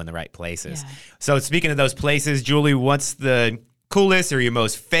people to know in the right places. Yeah. So speaking of those places, Julie, what's the coolest or your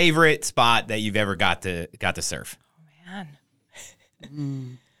most favorite spot that you've ever got to surf?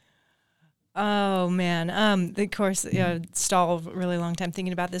 Oh man. Of course, stall a really long time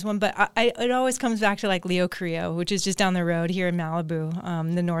thinking about this one, but it always comes back to like Leo Carrillo, which is just down the road here in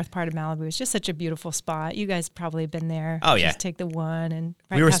Malibu, the north part of Malibu. It's just such a beautiful spot. You guys probably been there. Oh yeah. Just take the one and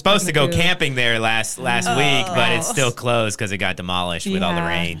we were supposed to go camping there last week, but it's still closed because it got demolished with all the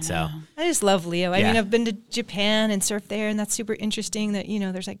rain. So I just love Leo. I mean, I've been to Japan and surfed there, and that's super interesting that,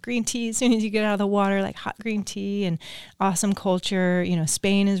 there's like green tea as soon as you get out of the water, like hot green tea and awesome culture.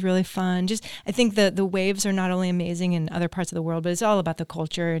 Spain is really fun. I think the waves are not only amazing in other parts of the world, but it's all about the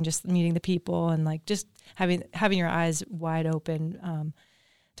culture and just meeting the people and like just having your eyes wide open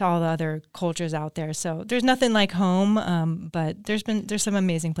to all the other cultures out there. So there's nothing like home, but there's some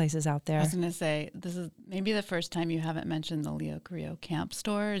amazing places out there. I was going to say, this is maybe the first time you haven't mentioned the Leo Carrillo Camp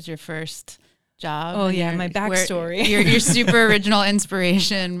Store as your first job. Oh yeah, my backstory. Your super original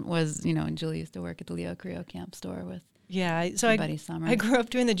inspiration was, and Julie used to work at the Leo Carrillo Camp Store with so I grew up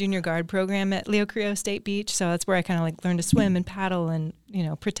doing the junior guard program at Leo Carrillo State Beach. So that's where I kind of like learned to swim and paddle and,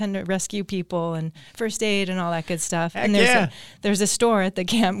 pretend to rescue people and first aid and all that good stuff. Heck and there's a store at the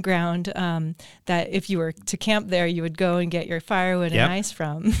campground that if you were to camp there, you would go and get your firewood and ice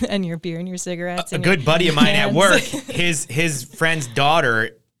from and your beer and your cigarettes. A good buddy of mine at work, his friend's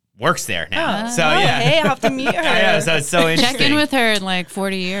daughter works there now. Hey, I'll have to meet her. Yeah, so it's so interesting. Check in with her in like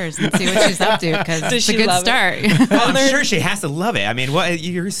 40 years and see what she's up to, because it's a good start. I'm sure she has to love it. I mean,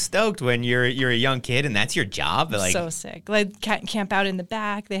 you're stoked when you're a young kid and that's your job. Like, so sick. Like camp out in the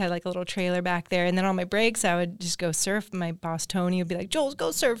back. They had like a little trailer back there, and then on my breaks I would just go surf. My boss Tony would be like, "Jules, go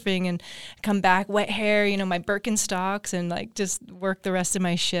surfing," and come back wet hair, my Birkenstocks, and like just work the rest of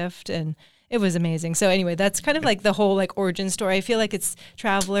my shift. And it was amazing. So anyway, that's kind of like the whole like origin story. I feel like it's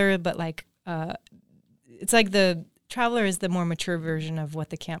Traveler, but like it's like the Traveler is the more mature version of what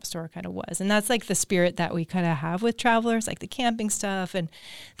the camp store kind of was. And that's like the spirit that we kind of have with Travelers, like the camping stuff and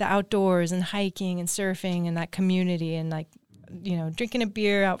the outdoors and hiking and surfing and that community and like, drinking a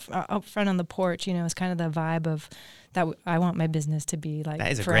beer out front on the porch, is kind of the vibe of that I want my business to be like.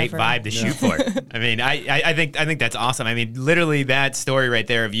 That is forever. a great vibe to shoot for. I mean, I think that's awesome. I mean, literally that story right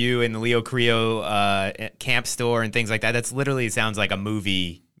there of you in the Leo Carrillo camp store and things like that. That's literally sounds like a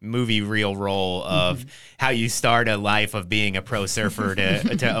movie reel roll of how you start a life of being a pro surfer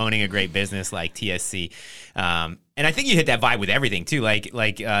to owning a great business like TSC. And I think you hit that vibe with everything too. Like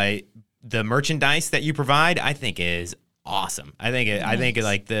the merchandise that you provide, I think is awesome. I think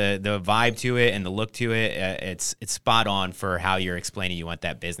like the vibe to it and the look to it, it's spot on for how you're explaining you want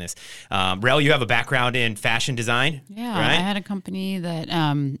that business. Rel, you have a background in fashion design. Yeah, right? I had a company that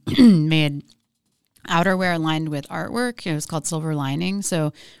made outerwear lined with artwork. It was called Silver Lining.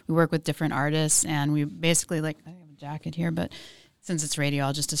 So we work with different artists, and we basically I have a jacket here, but since it's radio,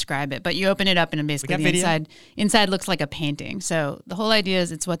 I'll just describe it. But you open it up, and basically the inside looks like a painting. So the whole idea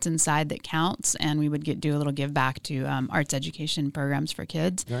is it's what's inside that counts, and we would do a little give back to arts education programs for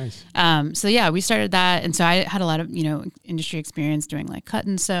kids. Nice. So yeah, we started that, and so I had a lot of industry experience doing like cut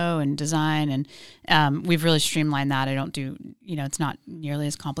and sew and design, and we've really streamlined that. I don't do it's not nearly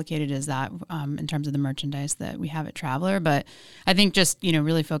as complicated as that in terms of the merchandise that we have at Traveler, but I think just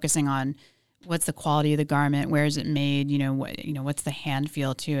really focusing on what's the quality of the garment, where is it made, what's the hand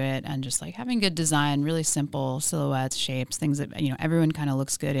feel to it, and just like having good design, really simple silhouettes, shapes, things that everyone kind of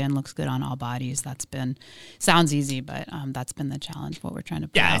looks good on all bodies. Sounds easy, but that's been the challenge, what we're trying to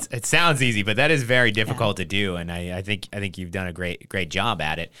put out. It sounds easy, but that is very difficult to do, and I think you've done a great job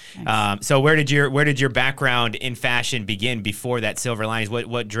at it. So where did your background in fashion begin before that Silver Linings?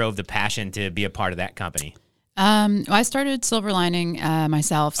 What drove the passion to be a part of that company? I started Silver Lining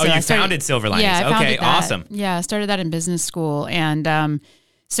myself. So you founded Silver Linings. Yeah, I founded that. Awesome. Yeah, I started that in business school. And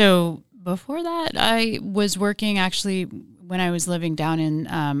so before that, I was working actually when I was living down in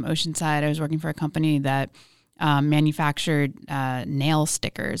Oceanside. I was working for a company that manufactured nail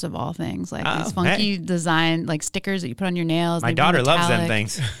stickers of all things, like these funky design, like stickers that you put on your nails. My daughter loves them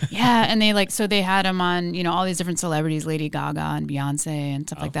things. Yeah, and they had them on all these different celebrities, Lady Gaga and Beyonce and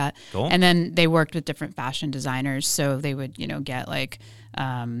stuff like that. Cool. And then they worked with different fashion designers, so they would get like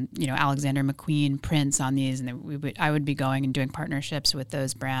Alexander McQueen prints on these, and I would be going and doing partnerships with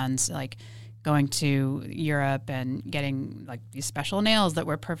those brands, like going to Europe and getting like these special nails that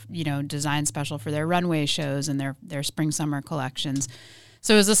were designed special for their runway shows and their spring summer collections.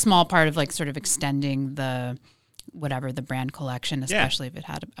 So it was a small part of like sort of extending the brand collection, especially if it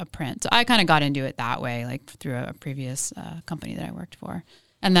had a print. So I kind of got into it that way, like through a previous company that I worked for.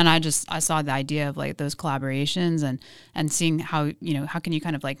 And then I saw the idea of like those collaborations and seeing how can you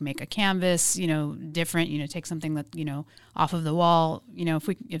kind of like make a canvas, different, take something that, off of the wall,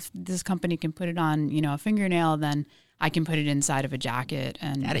 if this company can put it on, a fingernail, then I can put it inside of a jacket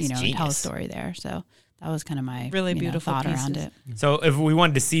and, tell a story there. So that was kind of my really beautiful thought pieces around it. So if we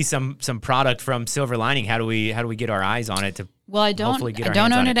wanted to see some product from Silver Lining, how do we get our eyes on it to Well, I don't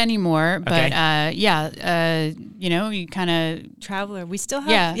own it anymore, but you kind of Traveler. We still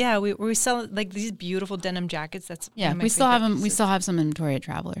have we sell like these beautiful denim jackets. That's we still have them. We still have some inventory at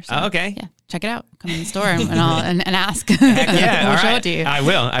Traveler. So, okay, yeah, check it out. Come in the store and I'll and ask. Yeah, we'll show it to you. I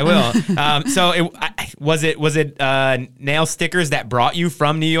will. So was it nail stickers that brought you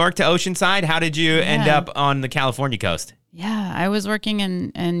from New York to Oceanside? How did you end up on the California coast? Yeah, I was working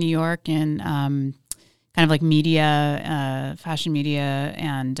in New York and kind of like media, fashion media.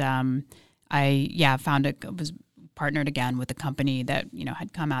 And I was partnered again with a company that,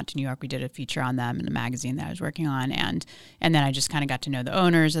 had come out to New York. We did a feature on them in a magazine that I was working on. And then I just kind of got to know the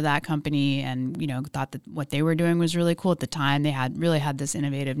owners of that company and, thought that what they were doing was really cool at the time. They had this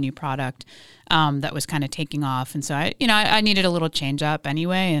innovative new product that was kind of taking off. And so I needed a little change up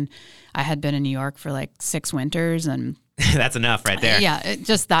anyway. And I had been in New York for like 6 winters and that's enough right there. Yeah,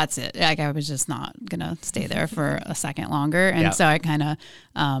 that's it. Like I was just not gonna stay there for a second longer, and so I kind of,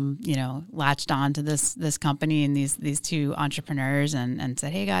 latched on to this company and these 2 entrepreneurs, and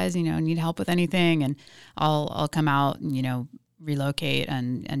said, hey guys, need help with anything, and I'll come out and relocate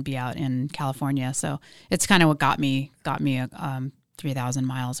and be out in California. So it's kind of what got me 3,000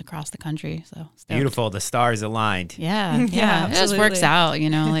 miles across the country. So stoked. Beautiful. The stars aligned. Yeah. It just works out, like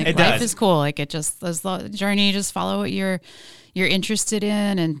it life does. is cool. Like it just, the journey, just follow what you're interested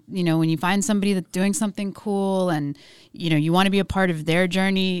in. And, when you find somebody that's doing something cool and, you want to be a part of their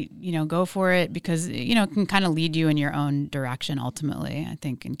journey, go for it because, it can kind of lead you in your own direction ultimately, I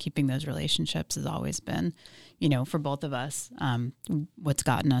think, and keeping those relationships has always been, for both of us, what's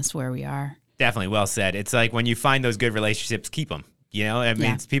gotten us where we are. Definitely. Well said. It's like when you find those good relationships, keep them. I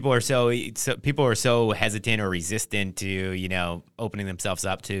mean, people are so hesitant or resistant to, opening themselves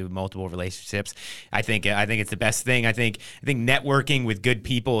up to multiple relationships. I think it's the best thing. I think networking with good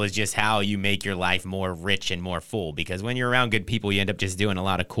people is just how you make your life more rich and more full, because when you're around good people, you end up just doing a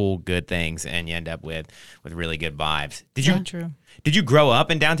lot of cool, good things, and you end up with really good vibes. Did you grow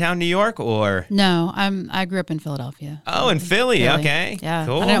up in downtown New York or? No, I grew up in Philadelphia. Oh, in Philly. Okay. Yeah.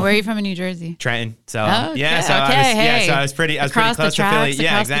 Cool. I don't know, where are you from in New Jersey? Trenton. So okay. So I was pretty across close the tracks, to Philly.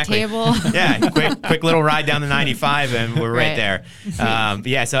 Yeah, across exactly. the table. Yeah, quick little ride down the 95 and we're right there.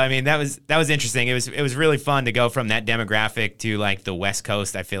 So I mean that was interesting. It was really fun to go from that demographic to like the West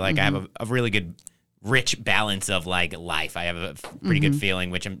Coast. I feel like I have a really good rich balance of like life. I have a pretty good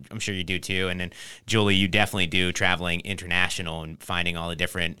feeling, which I'm sure you do too. And then Julie, you definitely do, traveling international and finding all the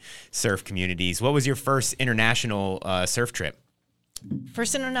different surf communities. What was your first international surf trip?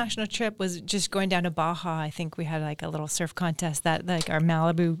 First international trip was just going down to Baja. I think we had like a little surf contest that like our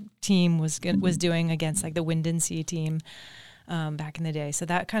Malibu team was doing against like the Wind and Sea team back in the day. So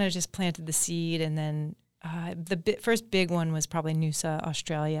that kind of just planted the seed. And then first big one was probably Noosa,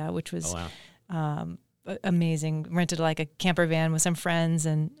 Australia, which was amazing. Rented like a camper van with some friends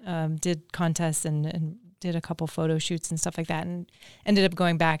and did contests and did a couple photo shoots and stuff like that, and ended up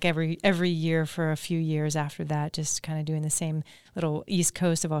going back every year for a few years after that, just kind of doing the same little east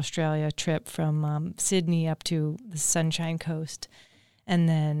coast of Australia trip from Sydney up to the Sunshine Coast. And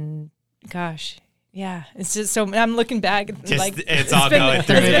then, gosh, yeah, it's just so, I'm looking back, it's all going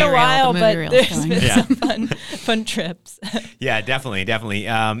through. It's been a while, but there's been some fun trips. Yeah, definitely.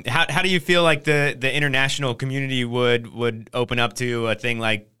 How do you feel like the international community would open up to a thing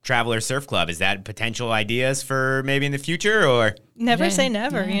like Traveler Surf Club? Is that potential ideas for maybe in the future, or? Never say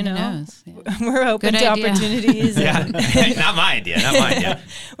never, who knows? Yeah. We're open to opportunities. Not my idea.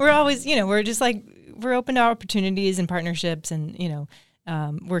 We're always, we're just like, we're open to opportunities and partnerships and,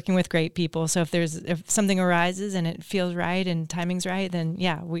 working with great people. So if something arises and it feels right and timing's right, then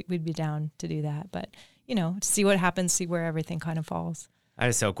we'd be down to do that. But, see what happens, see where everything kind of falls. That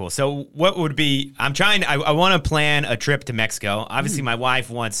is so cool. So what would be, I want to plan a trip to Mexico. Obviously, my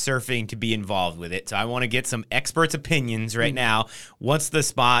wife wants surfing to be involved with it. So I want to get some experts' opinions right now. What's the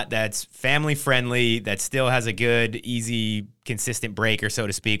spot that's family friendly, that still has a good, easy, consistent breaker, so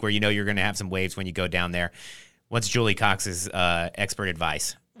to speak, where you're going to have some waves when you go down there? What's Julie Cox's expert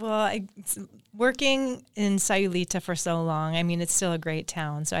advice? Well, working in Sayulita for so long, I mean, it's still a great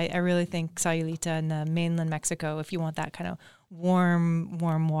town. So I really think Sayulita and the mainland Mexico, if you want that kind of warm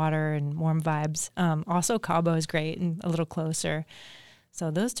water and warm vibes. Also, Cabo is great and a little closer.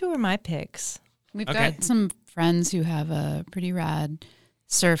 So those two are my picks. We've got some friends who have a pretty rad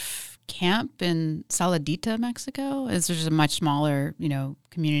surf camp in Saladita, Mexico. It's just a much smaller,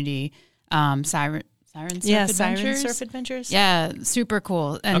 community. Siren Surf Adventures. Yeah, super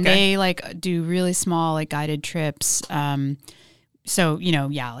cool. And they do really small guided trips. So,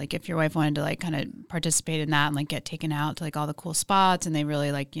 if your wife wanted to kind of participate in that and get taken out to all the cool spots, and they really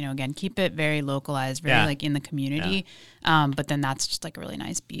again, keep it very localized, very in the community. Yeah. But then that's just a really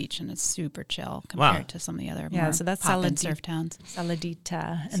nice beach and it's super chill compared to some of the other more so that's surf towns.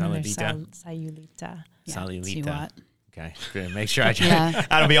 Saladita. And then there's Sayulita. Sayulita. Okay, good. Make sure I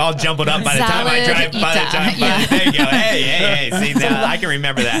don't be all jumbled up by the time I drive. There you go. Hey. See, now I can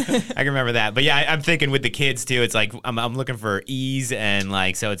remember that. But I'm thinking with the kids too. It's I'm looking for ease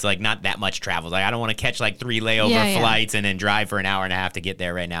and so it's not that much travel. I don't want to catch 3 layover flights and then drive for an hour and a half to get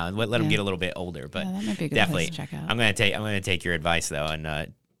there right now, and let them get a little bit older. But that might be a good definitely, place to check out. I'm gonna take your advice though,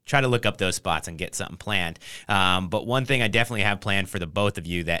 and try to look up those spots and get something planned. But one thing I definitely have planned for the both of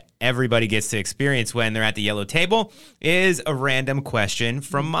you that everybody gets to experience when they're at the yellow table is a random question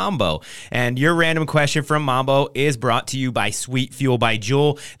from Mambo. And your random question from Mambo is brought to you by Sweet Fuel by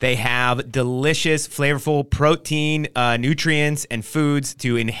Jewel. They have delicious, flavorful protein, nutrients, and foods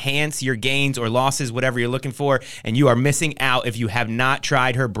to enhance your gains or losses, whatever you're looking for. And you are missing out if you have not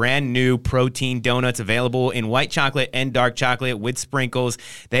tried her brand new protein donuts, available in white chocolate and dark chocolate with sprinkles.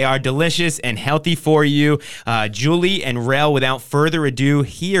 They They are delicious and healthy for you. Julie and Rel, without further ado,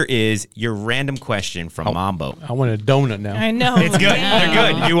 here is your random question from Mambo. I want a donut now. I know. It's good. They're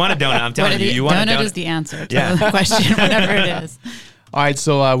good. You want a donut. I'm telling you. You want a donut. Donut is the answer to the question, whatever it is. All right,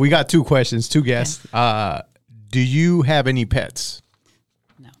 so we got 2 questions, 2 guests. Do you have any pets?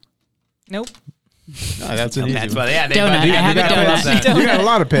 No. Nope. No, that's an easy one. Donut. I have a donut. You got a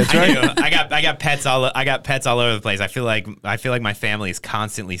lot of pets, right? I got pets all over the place. I feel like my family is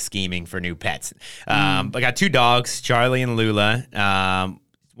constantly scheming for new pets. I got 2 dogs, Charlie and Lula.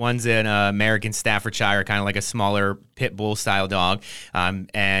 One's an American Staffordshire, kind of like a smaller pit bull style dog.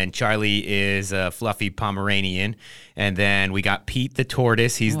 And Charlie is a fluffy Pomeranian. And then we got Pete the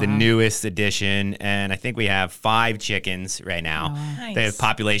tortoise. He's the newest addition. And I think we have 5 chickens right now. Nice. The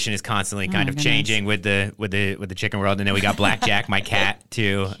population is constantly kind of changing with the chicken world. And then we got Blackjack, my cat,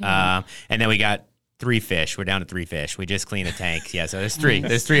 too. And then we got 3 fish. We're down to 3 fish. We just cleaned a tank. Yeah, so there's 3.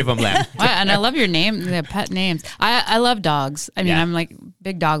 There's 3 of them left. Wow, and I love your name, the pet names. I love dogs. I mean, I'm like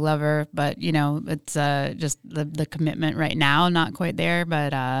big dog lover, but it's just the commitment right now, not quite there.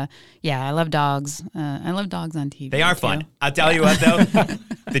 But I love dogs. I love dogs on TV. They are fun. I'll tell you what though,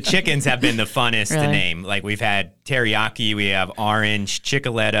 the chickens have been the funnest to name. Like we've had teriyaki, we have orange,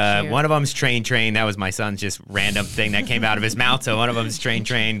 Chickaletta. One of them's train. That was my son's just random thing that came out of his mouth. So one of them's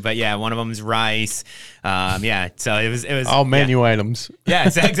train. But yeah, one of them's rice. So it was all menu items. Yeah,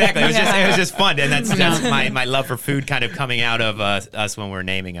 exactly. It was just fun, and that's my love for food kind of coming out of us when we're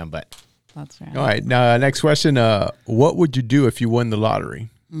naming them. But that's right. All right, now next question. What would you do if you won the lottery?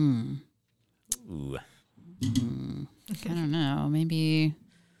 Ooh. I don't know. Maybe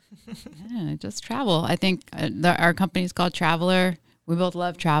just travel. I think our company's called Traveler. We both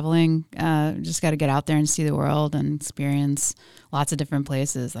love traveling. Just got to get out there and see the world and experience lots of different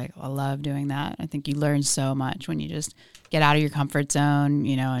places. Like I love doing that. I think you learn so much when you just get out of your comfort zone,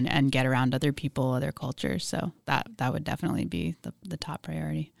 and get around other people, other cultures. So that would definitely be the top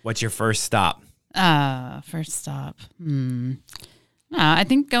priority. What's your first stop? First stop. I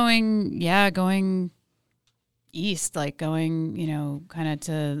think going east, like going, kind of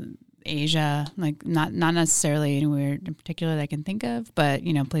to Asia, like not necessarily anywhere in particular that I can think of, but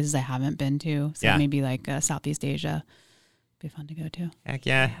places I haven't been to. So maybe like Southeast Asia, be fun to go to. Heck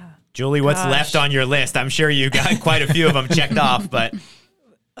yeah. Julie, what's left on your list? I'm sure you got quite a few of them checked off, but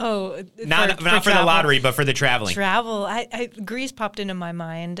not for the lottery, but for the traveling. Travel. I Greece popped into my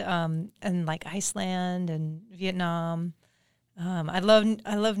mind, and like Iceland and Vietnam. I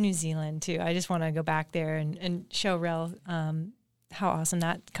love New Zealand too. I just want to go back there and show Rel how awesome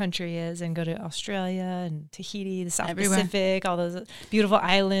that country is, and go to Australia and Tahiti, the South Pacific, all those beautiful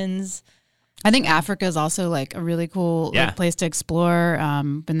islands. I think Africa is also like a really cool place to explore.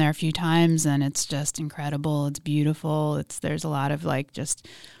 Been there a few times, and it's just incredible. It's beautiful. There's a lot of like just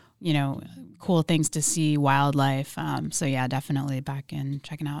cool things to see, wildlife. So yeah, definitely back in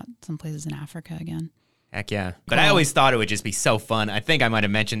checking out some places in Africa again. Heck yeah. But I always thought it would just be so fun. I think I might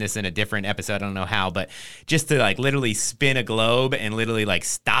have mentioned this in a different episode. I don't know how, but just to like literally spin a globe and literally like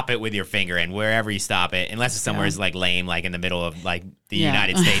stop it with your finger, and wherever you stop it, unless it's somewhere is like lame, like in the middle of like the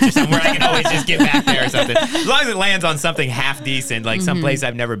United States or somewhere, I can always just get back there or something. As long as it lands on something half decent, like some place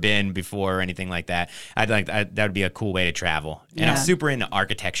I've never been before or anything like that, that would be a cool way to travel. And I'm super into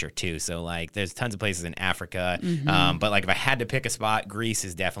architecture too. So like there's tons of places in Africa. But like if I had to pick a spot, Greece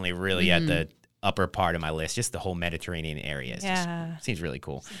is definitely really at the upper part of my list. Just the whole Mediterranean area seems really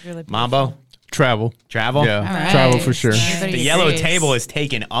cool. Really Mambo? Travel. Yeah, travel for sure. The yellow table is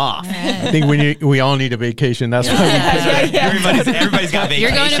taken off. I think we all need a vacation. That's why everybody's got vacation.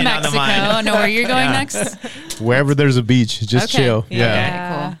 You're going to Mexico. I know where you're going next. Wherever there's a beach, just chill. Cool.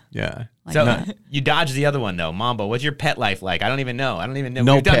 Yeah. Like so you dodged the other one though, Mambo. What's your pet life like? I don't even know.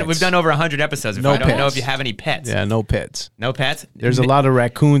 No pets. We've done over 100 episodes. I don't know if you have any pets. Yeah, no pets. No pets. There's a lot of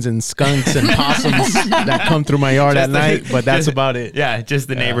raccoons and skunks and possums that come through my yard at night, but that's about it. Yeah, just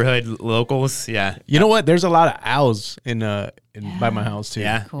the neighborhood locals. Yeah. You know what? There's a lot of owls by my house too.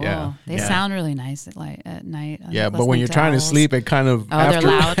 Yeah. Cool. Yeah. They sound really nice at night. Yeah, but when you're trying to sleep, it kind of they're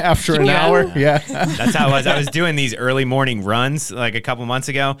loud. after an hour. Yeah. That's how it was. I was doing these early morning runs like a couple months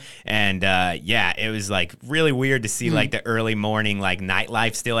ago, and it was like really weird to see like the early morning like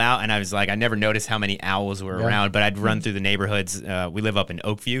nightlife still out, and I was like, I never noticed how many owls were around, but I'd run through the neighborhoods. We live up in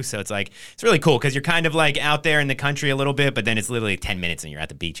Oakview, so it's really cool because you're kind of like out there in the country a little bit, but then it's literally 10 minutes and you're at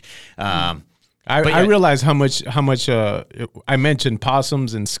the beach. I realize how much I mentioned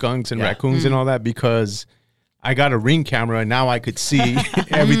possums and skunks and raccoons and all that because I got a Ring camera, and now I could see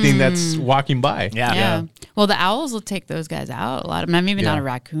everything that's walking by. Yeah. Well, the owls will take those guys out. A lot of them. Maybe not a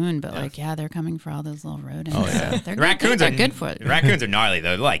raccoon, but they're coming for all those little rodents. Oh yeah, so raccoons are good for it. Raccoons are gnarly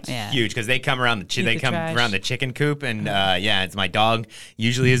though. They're like huge because they come around around the chicken coop, and it's my dog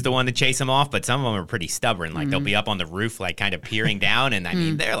usually is the one to chase them off, but some of them are pretty stubborn. Like they'll be up on the roof, like kind of peering down, and I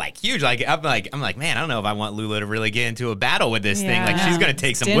mean they're like huge. Like I'm like, man, I don't know if I want Lula to really get into a battle with this thing. Like she's gonna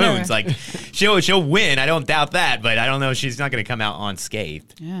take some wounds. Like she'll win. I don't doubt that, but I don't know if she's not gonna come out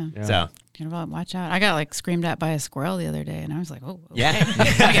unscathed. Yeah. So. Watch out. I got like screamed at by a squirrel the other day, and I was like, oh, okay. I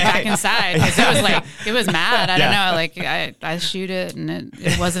get back inside because it was mad. I don't know. Like I shoot it, and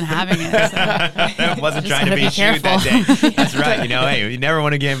it wasn't having it. So. It wasn't trying to be shoot that day. That's right. Hey, you never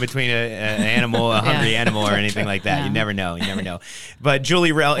want to get in between an animal, a hungry animal, or anything like that. Yeah. You never know. But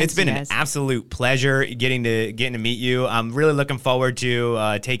Julie Rell, it's been an absolute pleasure getting to meet you. I'm really looking forward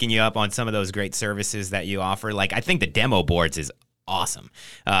to taking you up on some of those great services that you offer. Like I think the demo boards is awesome.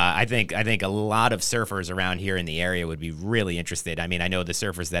 I think a lot of surfers around here in the area would be really interested. I mean, I know the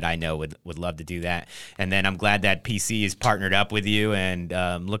surfers that I know would love to do that. And then I'm glad that PC is partnered up with you, and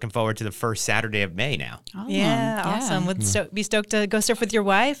looking forward to the first Saturday of May now. Awesome. Would be stoked to go surf with your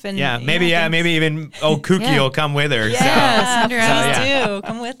wife, and maybe even Kooky will come with her. Please do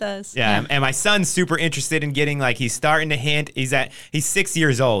come with us. And my son's super interested in getting, like, he's starting to hint. He's 6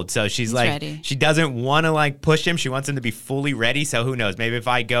 years old, so he's like ready. She doesn't want to like push him. She wants him to be fully ready. So who knows? Maybe if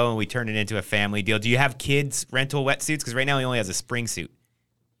I go and we turn it into a family deal. Do you have kids rental wetsuits? Because right now he only has a spring suit.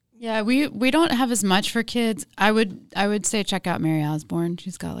 Yeah, we don't have as much for kids. I would say check out Mary Osborne.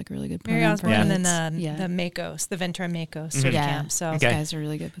 She's got like a really good program. Mary Osborne and then the Makos, the Ventura Makos surf camp. So those guys are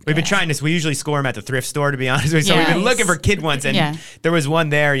really good. We've been trying this. We usually score them at the thrift store, to be honest with you. So we've been looking for kid ones, and there was one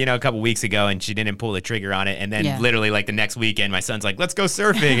there, a couple weeks ago, and she didn't pull the trigger on it. And then literally like the next weekend, my son's like, "Let's go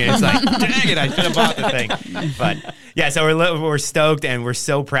surfing," and it's like, "Dang it, I should have bought the thing." But yeah, so we're stoked, and we're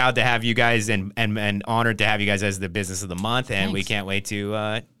so proud to have you guys, and honored to have you guys as the business of the month, and we can't wait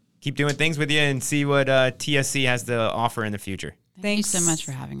to keep doing things with you and see what TSC has to offer in the future. Thanks so much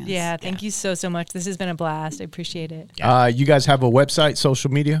for having us. Yeah, thank you so much. This has been a blast. I appreciate it. You guys have a website,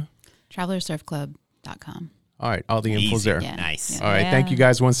 social media? TravelerSurfClub.com. All right, all the info's there. Yeah. Nice. All right, thank you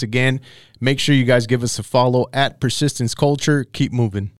guys once again. Make sure you guys give us a follow at Persistence Culture. Keep moving.